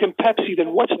between Coke and Pepsi,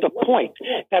 then what's the point?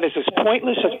 That is as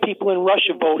pointless as people in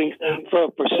Russia voting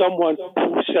for someone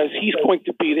who says he's going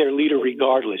to be their leader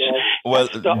regardless. Well,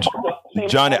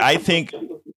 Johnny, I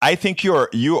think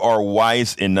you are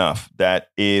wise enough that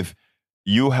if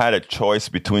you had a choice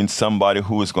between somebody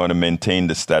who is going to maintain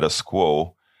the status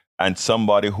quo and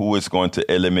somebody who is going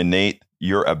to eliminate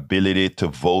your ability to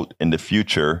vote in the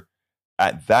future,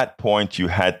 at that point, you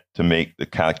had to make the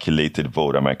calculated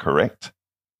vote. Am I correct?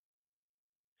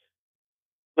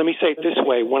 Let me say it this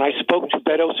way. When I spoke to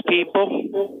Beto's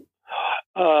people,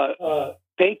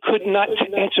 they could not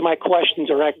answer my question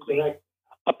directly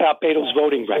about Beto's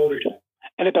voting record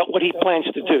and about what he plans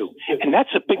to do. And that's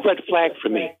a big red flag for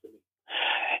me.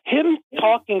 Him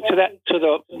talking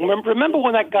remember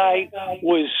when that guy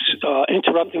was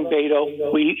interrupting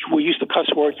Beto, we used the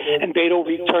cuss word, and Beto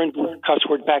returned the cuss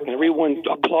word back, and everyone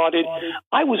applauded.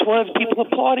 I was one of the people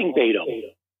applauding Beto.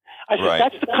 I said,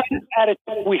 that's the kind of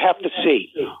attitude we have to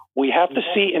see. We have to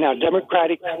see in our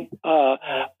Democratic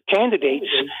candidates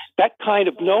that kind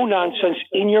of no-nonsense,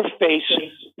 in-your-face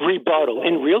rebuttal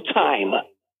in real time.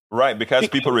 Right, because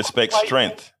people respect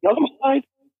strength.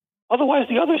 Otherwise,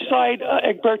 the other side,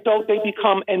 Egberto, they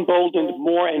become emboldened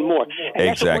more and more. And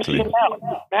exactly. That's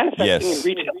what we're seeing now, manifesting in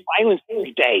retail violence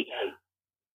every day.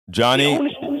 Johnny,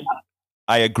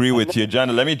 I agree with you.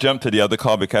 Johnny, let me jump to the other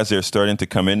call because they're starting to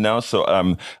come in now. So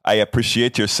I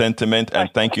appreciate your sentiment and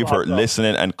thank you for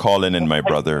listening and calling in, my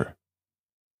brother.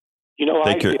 You know,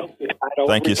 thank you,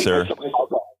 sir.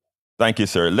 Thank you,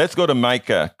 sir. Let's go to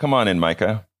Micah. Come on in,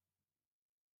 Micah.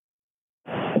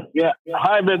 Yeah.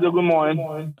 Hi, Beto. Good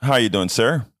morning. How are you doing,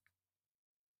 sir?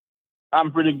 I'm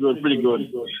pretty good.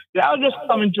 Yeah, I was just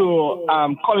calling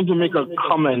to make a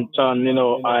comment on,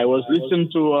 I was listening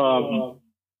to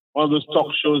one of those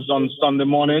talk shows on Sunday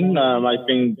morning, I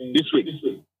think this week.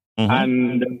 Mm-hmm.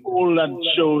 And the poll that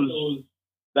shows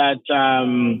that,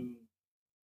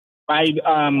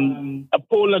 a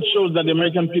poll that shows that the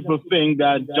American people think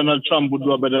that Donald Trump would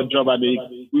do a better job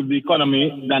with the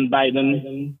economy than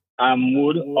Biden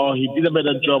would, or he did a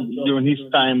better job during his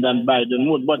time than Biden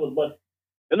would. But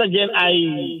then again, I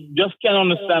just can't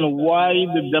understand why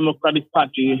the Democratic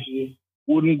Party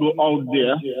wouldn't go out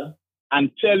there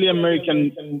and tell the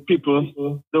American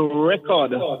people the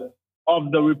record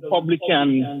of the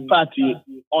Republican Party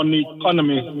on the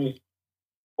economy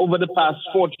over the past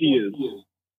 40 years.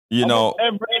 You know,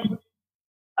 every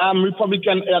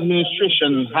Republican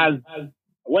administration has,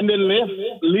 when they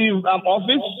leave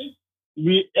office,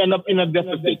 we end up in a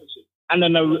deficit. And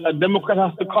then a Democrat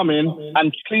has to come in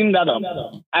and clean that up.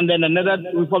 And then another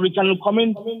Republican will come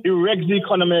in, he wrecks the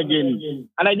economy again.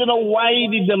 And I don't know why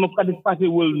the Democratic Party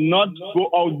will not go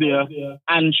out there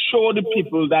and show the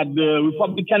people that the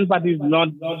Republican Party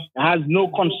has no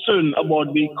concern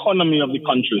about the economy of the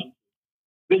country.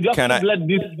 They just let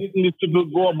these people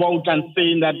go about and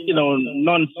saying that,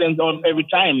 nonsense every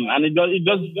time. And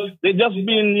they just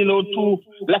being, too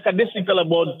lackadaisical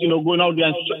about, going out there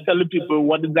and telling people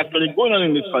what is actually going on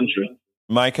in this country.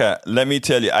 Micah, let me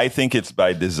tell you, I think it's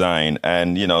by design.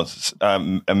 And,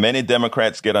 many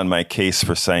Democrats get on my case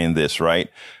for saying this, right?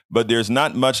 But there's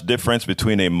not much difference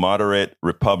between a moderate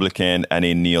Republican and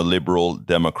a neoliberal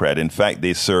Democrat. In fact,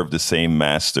 they serve the same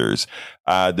masters.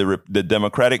 The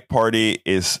Democratic Party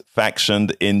is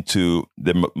factioned into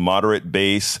the moderate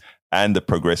base and the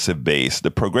progressive base.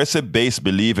 The progressive base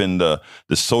believe in the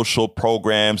social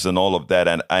programs and all of that,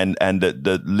 and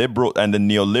the liberal and the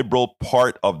neoliberal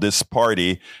part of this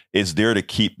party is there to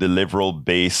keep the liberal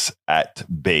base at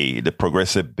bay, the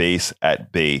progressive base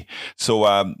at bay. So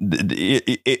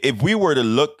if we were to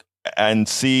look and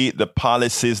see the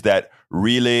policies that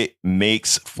really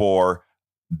makes for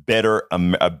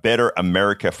a better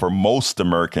America for most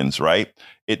Americans, right?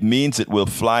 It means it will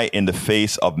fly in the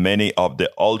face of many of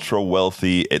the ultra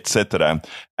wealthy, etc.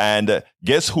 And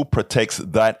guess who protects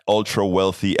that ultra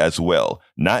wealthy as well?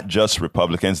 Not just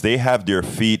Republicans. They have their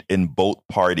feet in both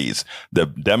parties, the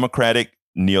Democratic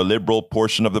neoliberal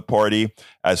portion of the party,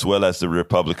 as well as the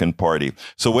Republican Party.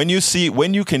 So when you see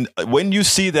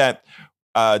that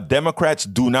Democrats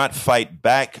do not fight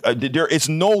back, there is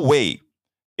no way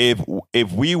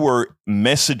if we were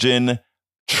messaging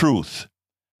truth,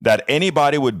 that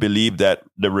anybody would believe that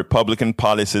the Republican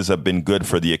policies have been good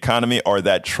for the economy or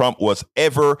that Trump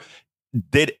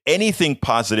did anything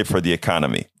positive for the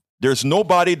economy. There's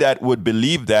nobody that would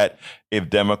believe that if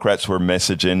Democrats were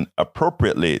messaging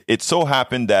appropriately. It so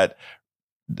happened that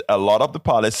a lot of the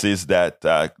policies that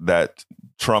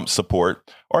Trump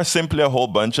support are simply a whole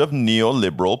bunch of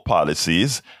neoliberal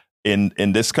policies in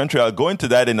this country. I'll go into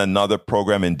that in another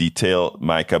program in detail,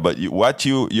 Micah, but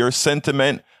your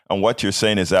sentiment and what you're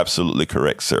saying is absolutely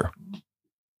correct, sir.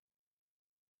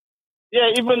 Yeah,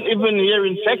 even here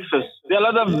in Texas, there are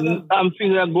a lot of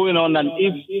things that are going on, and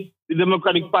if the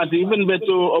Democratic Party, even Beto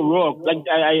O'Rourke, like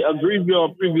I agree with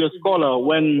your previous caller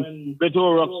when Beto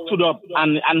O'Rourke stood up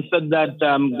and said that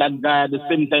that guy at the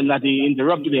same time that he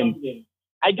interrupted him.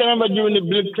 I can remember during the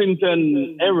Bill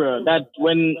Clinton era that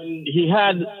when he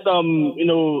had some,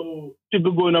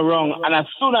 people going wrong, and as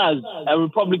soon as a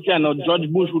Republican or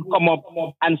George Bush would come up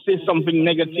and say something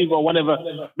negative or whatever,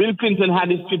 Bill Clinton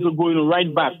had his people going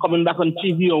right back, coming back on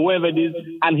TV or wherever it is,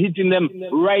 and hitting them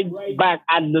right back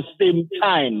at the same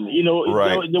time.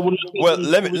 Right. Well,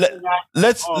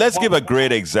 let's give a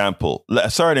great example.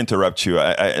 Sorry to interrupt you,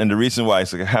 and the reason why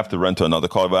is I have to run to another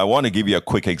call, but I want to give you a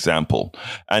quick example.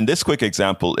 And this quick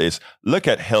example is look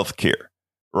at healthcare.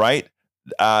 Right.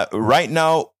 Right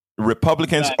now,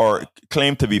 Republicans are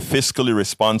claimed to be fiscally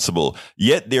responsible,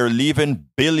 yet they're leaving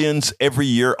billions every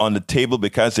year on the table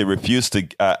because they refuse to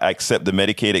accept the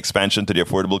Medicaid expansion to the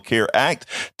Affordable Care Act.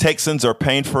 Texans are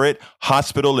paying for it.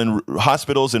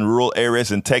 Hospitals in rural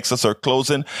areas in Texas are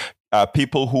closing.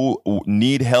 People who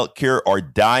need health care are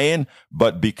dying,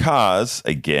 but because,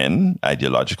 again,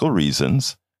 ideological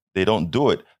reasons, they don't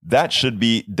do it.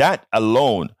 That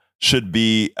alone should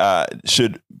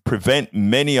prevent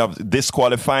many of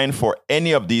disqualifying for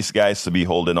any of these guys to be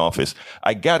holding office.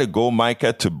 I got to go,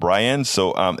 Micah, to Brian.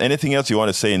 So anything else you want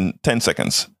to say in 10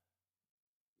 seconds?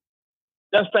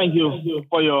 Yes, thank you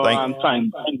for your time.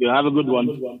 Thank you. Have a good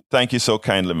one. Thank you so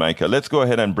kindly, Micah. Let's go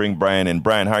ahead and bring Brian in.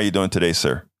 Brian, how are you doing today,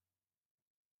 sir?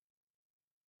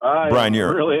 Brian,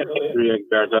 you're really angry.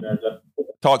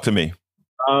 Talk to me.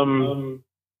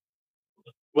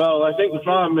 Well, I think the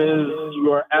problem is you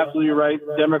are absolutely right.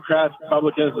 Democrats,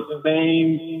 Republicans, the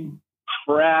same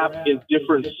crap in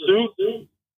different suits,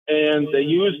 and they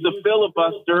use the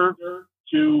filibuster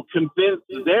to convince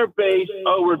their base,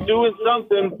 oh, we're doing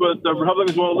something, but the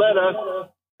Republicans won't let us.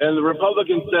 And the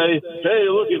Republicans say, hey,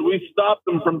 look, we stopped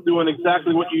them from doing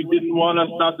exactly what you didn't want us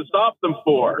not to stop them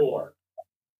for.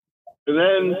 And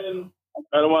then,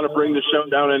 I don't want to bring the show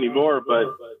down anymore, but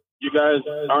you guys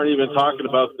aren't even talking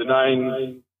about the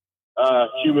 9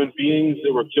 human beings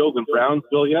that were killed in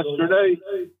Brownsville yesterday.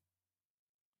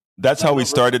 That's how we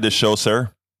started the show,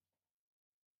 sir.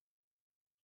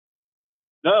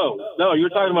 No, you're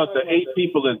talking about the 8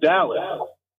 people in Dallas.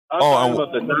 I'm talking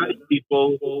about the 90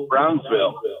 people,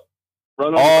 Brownsville.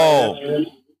 Run over by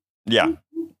yeah.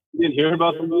 You didn't hear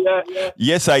about them yet?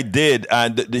 Yes, I did.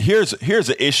 And here's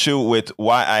the issue with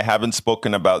why I haven't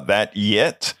spoken about that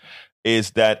yet.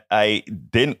 Is that I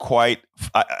didn't quite.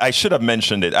 I should have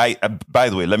mentioned it. By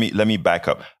the way, let me back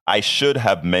up. I should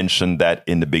have mentioned that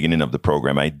in the beginning of the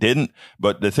program. I didn't,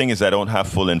 but the thing is, I don't have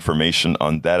full information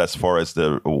on that as far as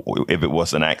if it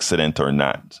was an accident or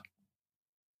not.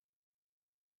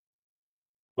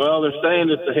 Well, they're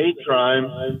saying it's a hate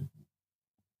crime,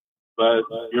 but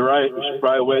you're right. We should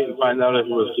probably wait and find out if it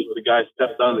was just the guy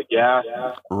stepped on the gas.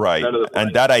 Right.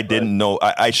 And that I didn't know.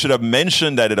 I should have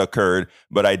mentioned that it occurred,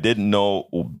 but I didn't know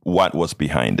what was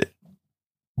behind it.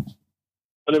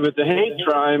 But if it's a hate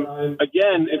crime,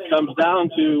 again, it comes down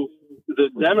to the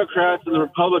Democrats and the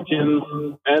Republicans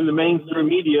and the mainstream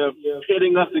media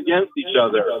pitting us against each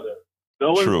other.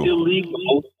 No one's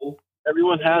illegal.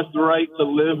 Everyone has the right to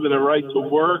live and a right to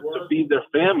work, to feed their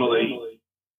family.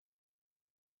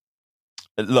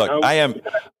 Look, I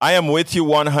am with you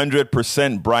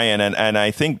 100%, Brian, and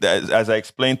I think that, as I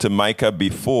explained to Micah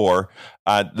before,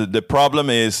 the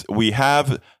problem is we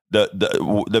have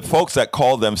the folks that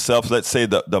call themselves, let's say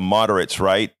the moderates,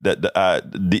 right?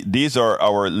 These are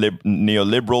our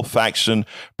neoliberal faction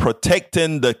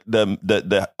protecting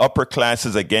the upper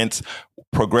classes against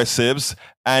progressives,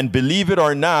 and believe it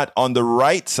or not, on the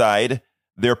right side,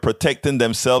 they're protecting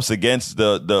themselves against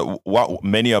what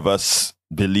many of us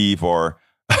believe are.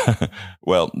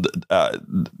 Well,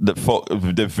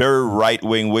 the very right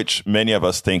wing, which many of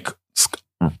us think is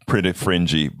pretty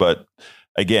fringy, but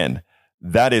again,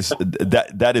 that is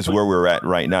where we're at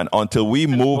right now. Until we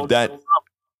move that,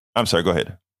 I'm sorry. Go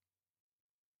ahead.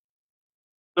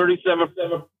 37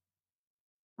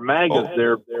 MAGAs.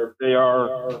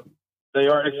 They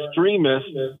are extremists.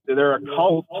 They're a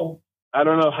cult. I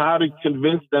don't know how to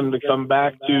convince them to come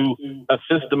back to a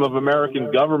system of American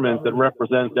government that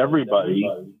represents everybody.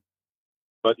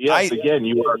 But yes, again,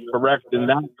 you are correct in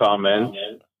that comment.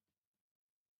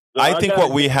 So I think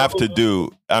what we have to do,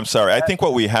 I'm sorry, I think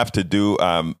what we have to do,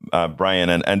 Brian,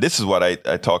 and this is what I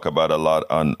talk about a lot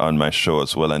on my show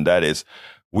as well, and that is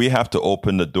we have to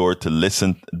open the door to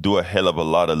listen, do a hell of a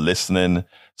lot of listening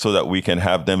so that we can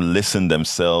have them listen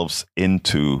themselves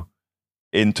into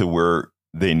where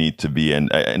they need to be. And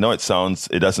I know it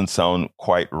doesn't sound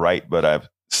quite right, but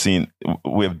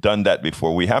we've done that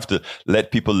before. We have to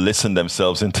let people listen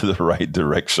themselves into the right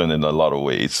direction in a lot of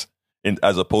ways,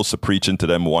 as opposed to preaching to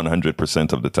them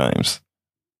 100% of the times.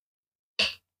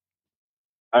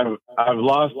 I've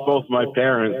lost both my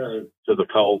parents to the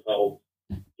cult.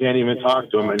 Can't even talk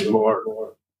to them anymore.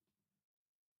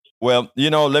 Well,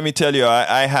 let me tell you,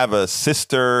 I have a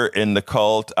sister in the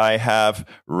cult. I have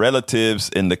relatives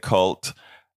in the cult.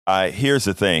 Here's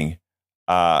the thing.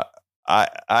 I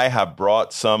have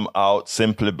brought some out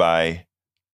simply by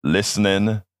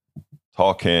listening,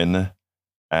 talking,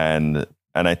 and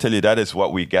I tell you, that is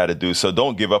what we got to do. So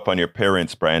don't give up on your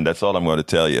parents, Brian. That's all I'm going to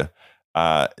tell you.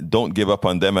 Don't give up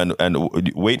on them and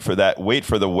wait for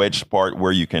the wedge part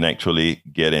where you can actually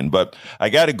get in. But I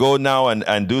got to go now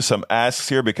and do some asks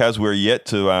here because we're yet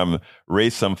to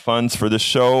raise some funds for the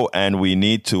show, and we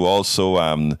need to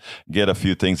also get a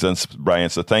few things done, Brian.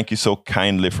 So thank you so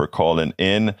kindly for calling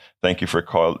in. Thank you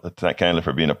kindly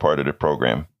for being a part of the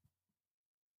program.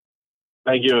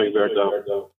 Thank you,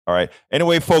 Egberto. All right.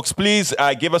 Anyway, folks, please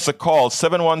give us a call,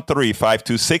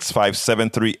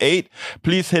 713-526-5738.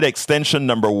 Please hit extension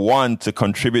number 1 to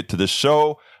contribute to the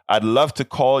show. I'd love to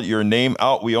call your name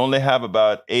out. We only have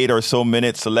about 8 or so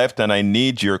minutes left, and I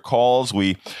need your calls.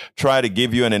 We try to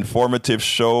give you an informative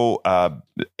show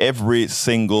every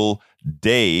single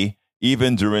day,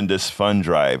 even during this fund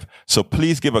drive. So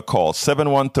please give a call,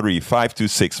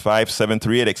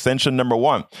 713-526-5738, extension number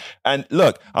 1. And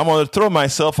look, I'm going to throw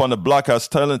myself on the block. I was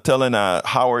telling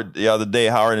Howard the other day,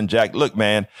 Howard and Jack, look,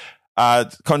 man,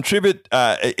 contribute.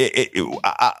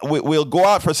 We'll go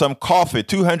out for some coffee,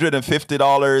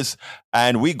 $250,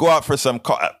 and we go out for some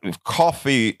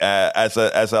coffee as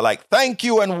a like, thank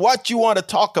you. And what you want to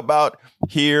talk about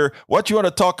here, what you want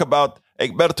to talk about,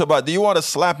 Egberto, but do you want to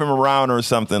slap him around or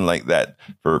something like that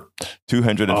for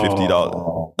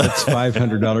 $250? That's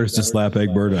 $500 to slap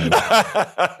Egberto.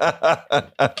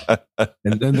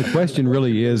 And then the question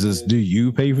really is do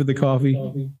you pay for the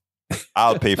coffee?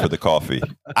 I'll pay for the coffee.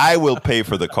 I will pay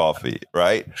for the coffee,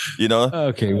 right?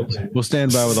 Okay, we'll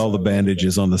stand by with all the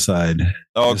bandages on the side.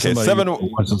 Okay,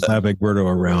 wants to slap Egberto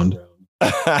around.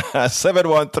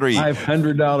 713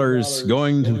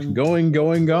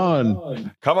 $500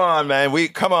 gone. Come on, man.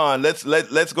 Come on.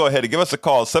 Let's go ahead and give us a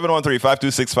call.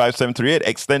 713-526-5738,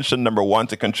 extension number 1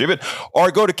 to contribute, or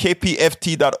go to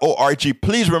kpft.org.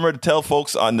 Please remember to tell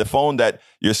folks on the phone that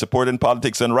you're supporting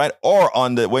Politics Done Right, or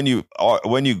on the when you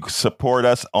support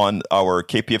us on our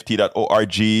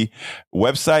kpft.org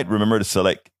website, remember to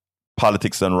select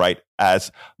Politics Done Right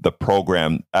as the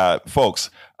program. Folks,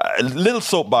 a little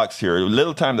soapbox here, a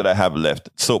little time that I have left.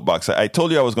 Soapbox. I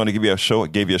told you I was going to give you a show,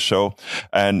 gave you a show,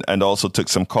 and also took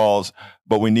some calls,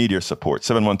 but we need your support.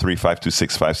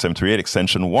 713-526-5738,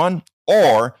 extension 1,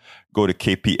 or go to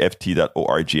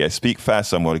kpft.org. I speak fast,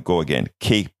 so I'm going to go again.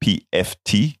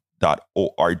 kpft.org,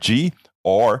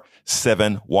 or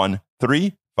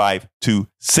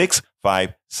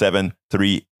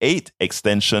 713-526-5738,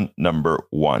 extension number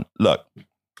 1. Look,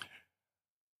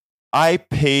 I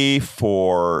pay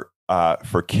for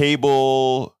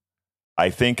cable. I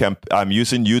think I'm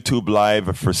using YouTube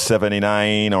Live for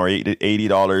 $79 or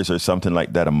 $80 or something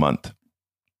like that a month.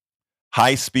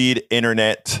 High speed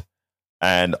internet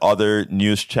and other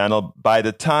news channel. By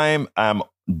the time I'm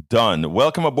done,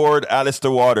 welcome aboard,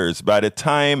 Alistair Waters. By the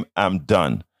time I'm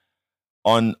done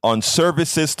on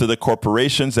services to the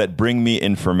corporations that bring me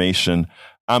information,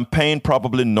 I'm paying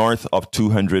probably north of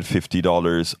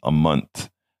 $250 a month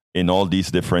in all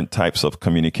these different types of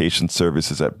communication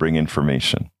services that bring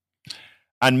information.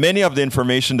 And many of the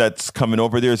information that's coming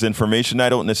over there is information I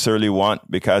don't necessarily want,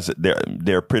 because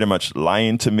they're pretty much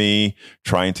lying to me,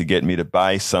 trying to get me to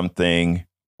buy something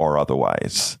or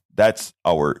otherwise. That's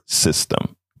our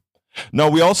system. Now,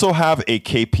 we also have a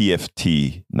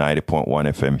KPFT 90.1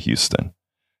 FM Houston,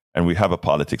 and we have a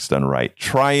Politics Done Right,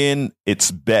 trying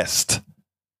its best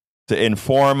to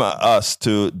inform us,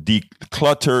 to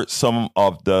declutter some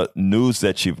of the news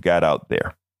that you've got out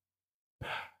there.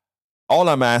 All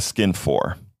I'm asking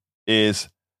for is,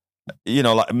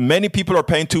 like many people are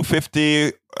paying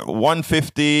 $250,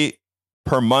 $150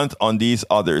 per month on these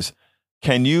others.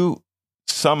 Can you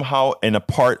somehow, in a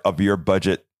part of your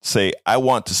budget, say, I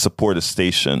want to support a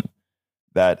station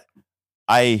that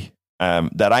I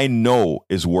know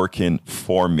is working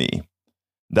for me,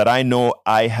 that I know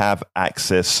I have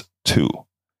access to,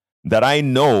 that I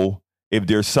know if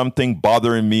there's something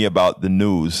bothering me about the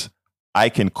news, I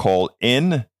can call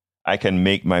in, I can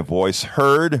make my voice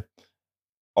heard,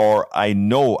 or I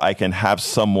know I can have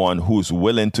someone who's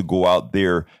willing to go out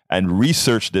there and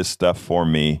research this stuff for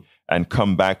me and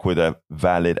come back with a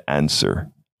valid answer.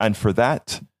 And for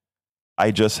that, I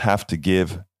just have to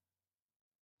give.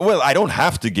 Well, I don't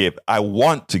have to give. I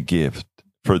want to give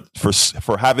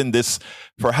for having this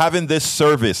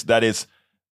service that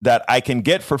I can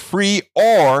get for free,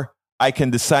 or I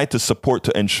can decide to support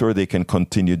to ensure they can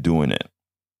continue doing it.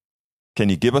 Can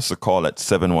you give us a call at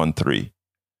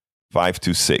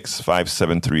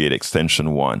 713-526-5738,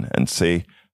 extension 1, and say,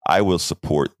 I will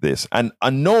support this. And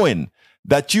knowing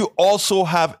that you also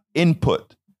have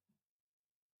input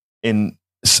in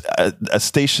a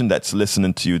station that's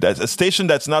listening to you, that's a station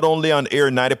that's not only on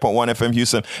air 90.1 FM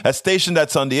Houston, a station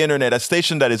that's on the internet, a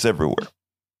station that is everywhere.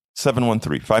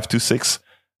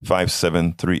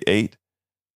 713-526-5738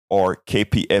 or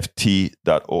kpft.org.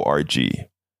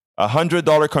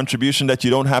 $100 contribution that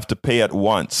you don't have to pay at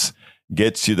once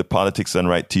gets you the Politics Done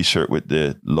Right t-shirt with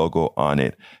the logo on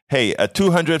it. Hey, a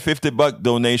 $250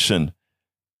 donation,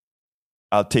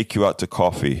 I'll take you out to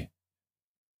coffee.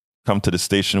 Come to the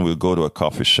station, we'll go to a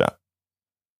coffee shop.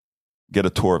 Get a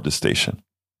tour of the station.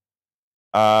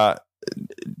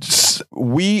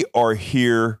 We are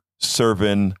here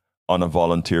serving on a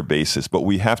volunteer basis, but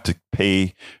we have to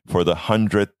pay for the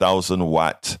 100,000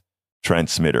 watt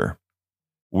transmitter.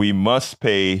 We must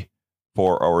pay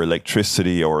for our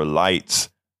electricity, our lights,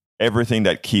 everything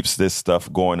that keeps this stuff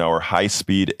going, our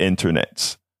high-speed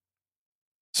internets.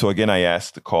 So again, I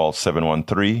ask to call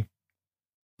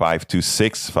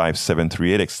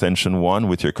 713-526-5738, extension 1,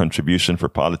 with your contribution for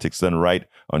Politics Done Right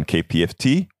on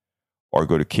KPFT, or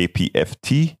go to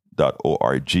kpft.org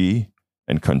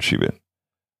and contribute.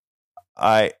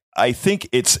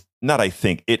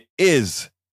 It is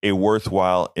a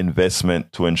worthwhile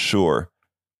investment to ensure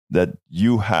that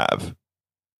you have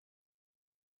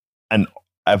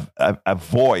a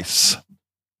voice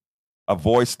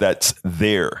that's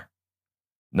there,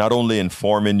 not only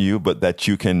informing you, but that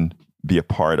you can be a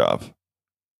part of.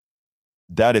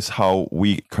 That is how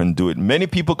we can do it. Many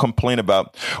people complain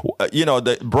about,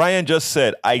 Brian just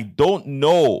said, I don't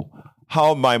know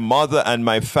how my mother and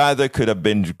my father could have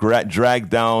been dragged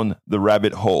down the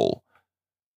rabbit hole.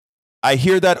 I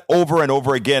hear that over and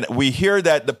over again. We hear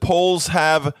that the polls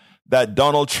have that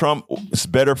Donald Trump is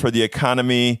better for the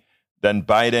economy than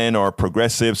Biden or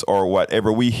progressives or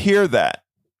whatever. We hear that.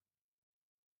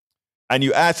 And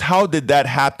you ask, how did that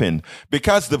happen?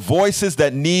 Because the voices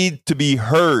that need to be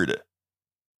heard,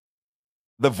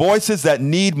 the voices that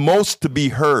need most to be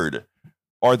heard,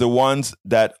 are the ones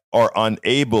that are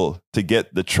unable to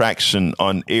get the traction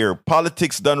on air.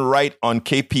 Politics Done Right on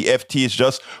KPFT is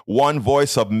just one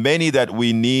voice of many that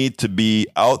we need to be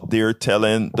out there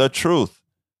telling the truth.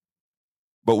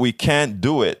 But we can't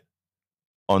do it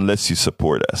unless you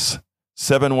support us.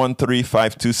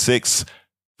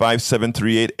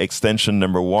 713-526-5738, extension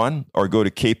number 1, or go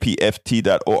to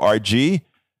kpft.org.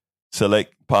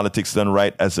 Select Politics Done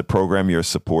Right as the program you're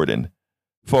supporting.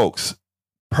 Folks,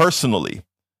 personally,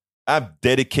 I've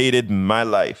dedicated my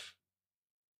life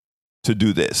to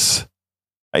do this.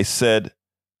 I said,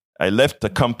 I left the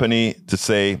company to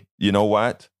say, you know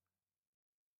what?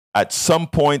 At some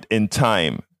point in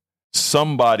time,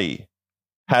 somebody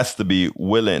has to be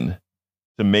willing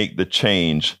to make the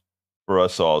change for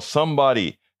us all.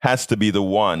 Somebody has to be the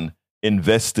one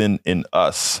investing in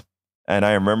us. And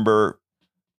I remember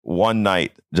one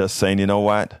night just saying, you know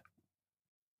what?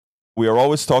 We are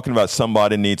always talking about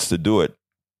somebody needs to do it.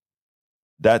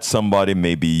 That somebody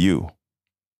may be you.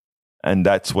 And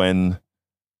that's when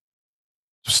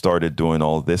I started doing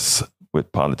all this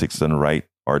with Politics Done Right,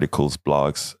 articles,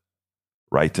 blogs,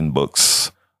 writing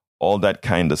books, all that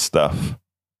kind of stuff.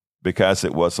 Because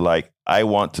it was like, I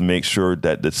want to make sure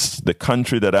that the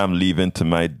country that I'm leaving to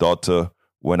my daughter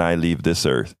when I leave this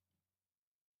earth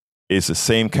is the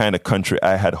same kind of country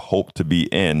I had hoped to be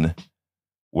in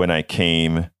when I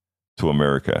came to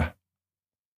America.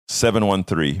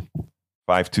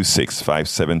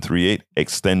 713-526-5738,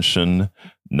 extension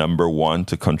number 1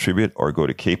 to contribute, or go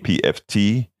to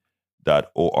kpft.org,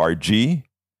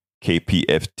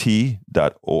 kpft.org.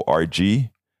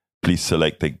 Please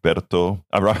select Egberto.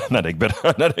 Not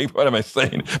Egberto. What am I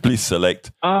saying? Please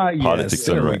select Politics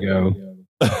Done Right. There we go.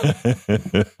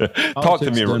 Talk to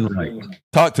me, right.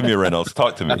 Talk to me, Reynolds.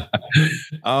 Talk to me.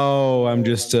 Oh, I'm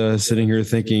just sitting here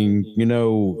thinking,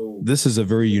 this is a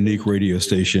very unique radio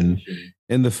station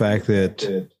in the fact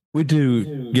that we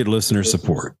do get listener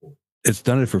support. It's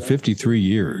done it for 53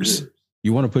 years.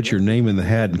 You want to put your name in the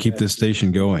hat and keep this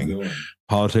station going.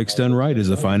 Politics Done Right is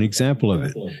a fine example of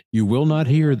it. You will not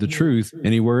hear the truth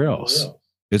anywhere else.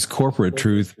 It's corporate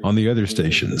truth on the other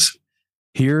stations.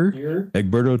 Here,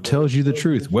 Egberto tells you the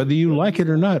truth. Whether you like it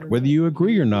or not, whether you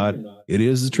agree or not, it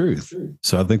is the truth.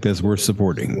 So I think that's worth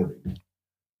supporting.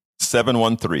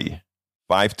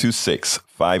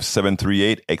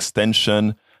 713-526-5738,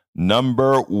 extension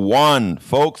number 1.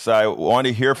 Folks, I want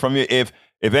to hear from you. If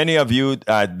any of you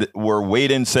were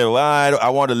waiting, say, well, I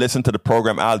want to listen to the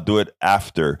program, I'll do it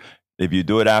after. If you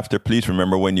do it after, please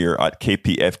remember when you're at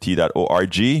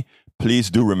kpft.org,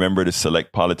 please do remember to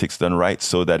select Politics Done Right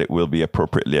so that it will be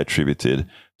appropriately attributed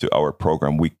to our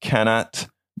program. We cannot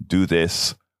do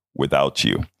this without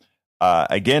you.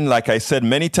 Again, like I said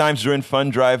many times during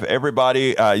Fund Drive,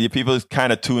 everybody, you people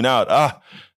kind of tune out.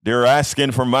 They're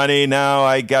asking for money. Now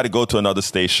I got to go to another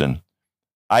station.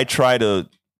 I try to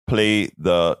play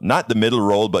not the middle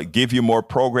role, but give you more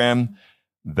program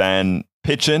than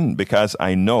pitching, because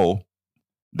I know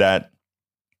that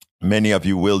many of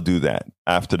you will do that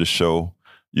after the show.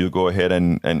 You go ahead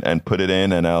and put it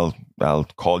in, and I'll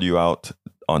call you out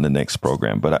on the next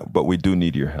program. But we do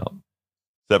need your help.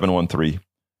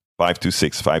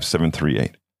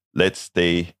 713-526-5738. Let's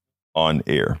stay on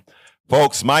air.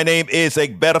 Folks, my name is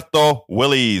Egberto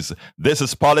Willies. This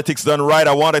is Politics Done Right.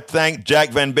 I want to thank Jack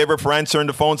Van Bibber for answering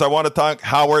the phones. I want to thank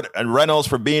Howard and Reynolds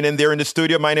for being in there in the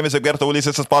studio. My name is Egberto Willies.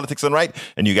 This is Politics Done Right.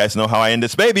 And you guys know how I end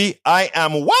this baby. I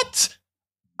am what?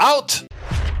 Out.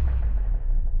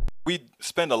 We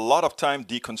spend a lot of time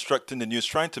deconstructing the news,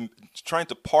 trying to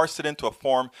parse it into a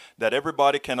form that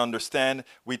everybody can understand.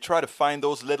 We try to find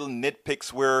those little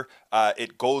nitpicks where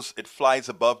it flies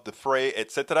above the fray,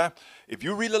 etc. If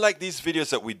you really like these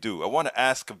videos that we do, I want to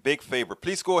ask a big favor.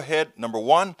 Please go ahead. Number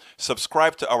 1,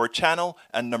 subscribe to our channel.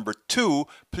 And number 2,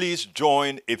 please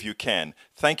join if you can.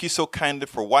 Thank you so kindly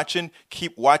for watching.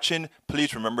 Keep watching.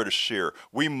 Please remember to share.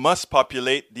 We must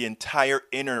populate the entire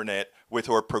internet with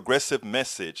our progressive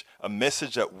message, a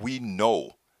message that we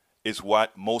know is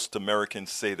what most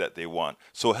Americans say that they want.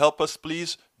 So help us,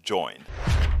 please join.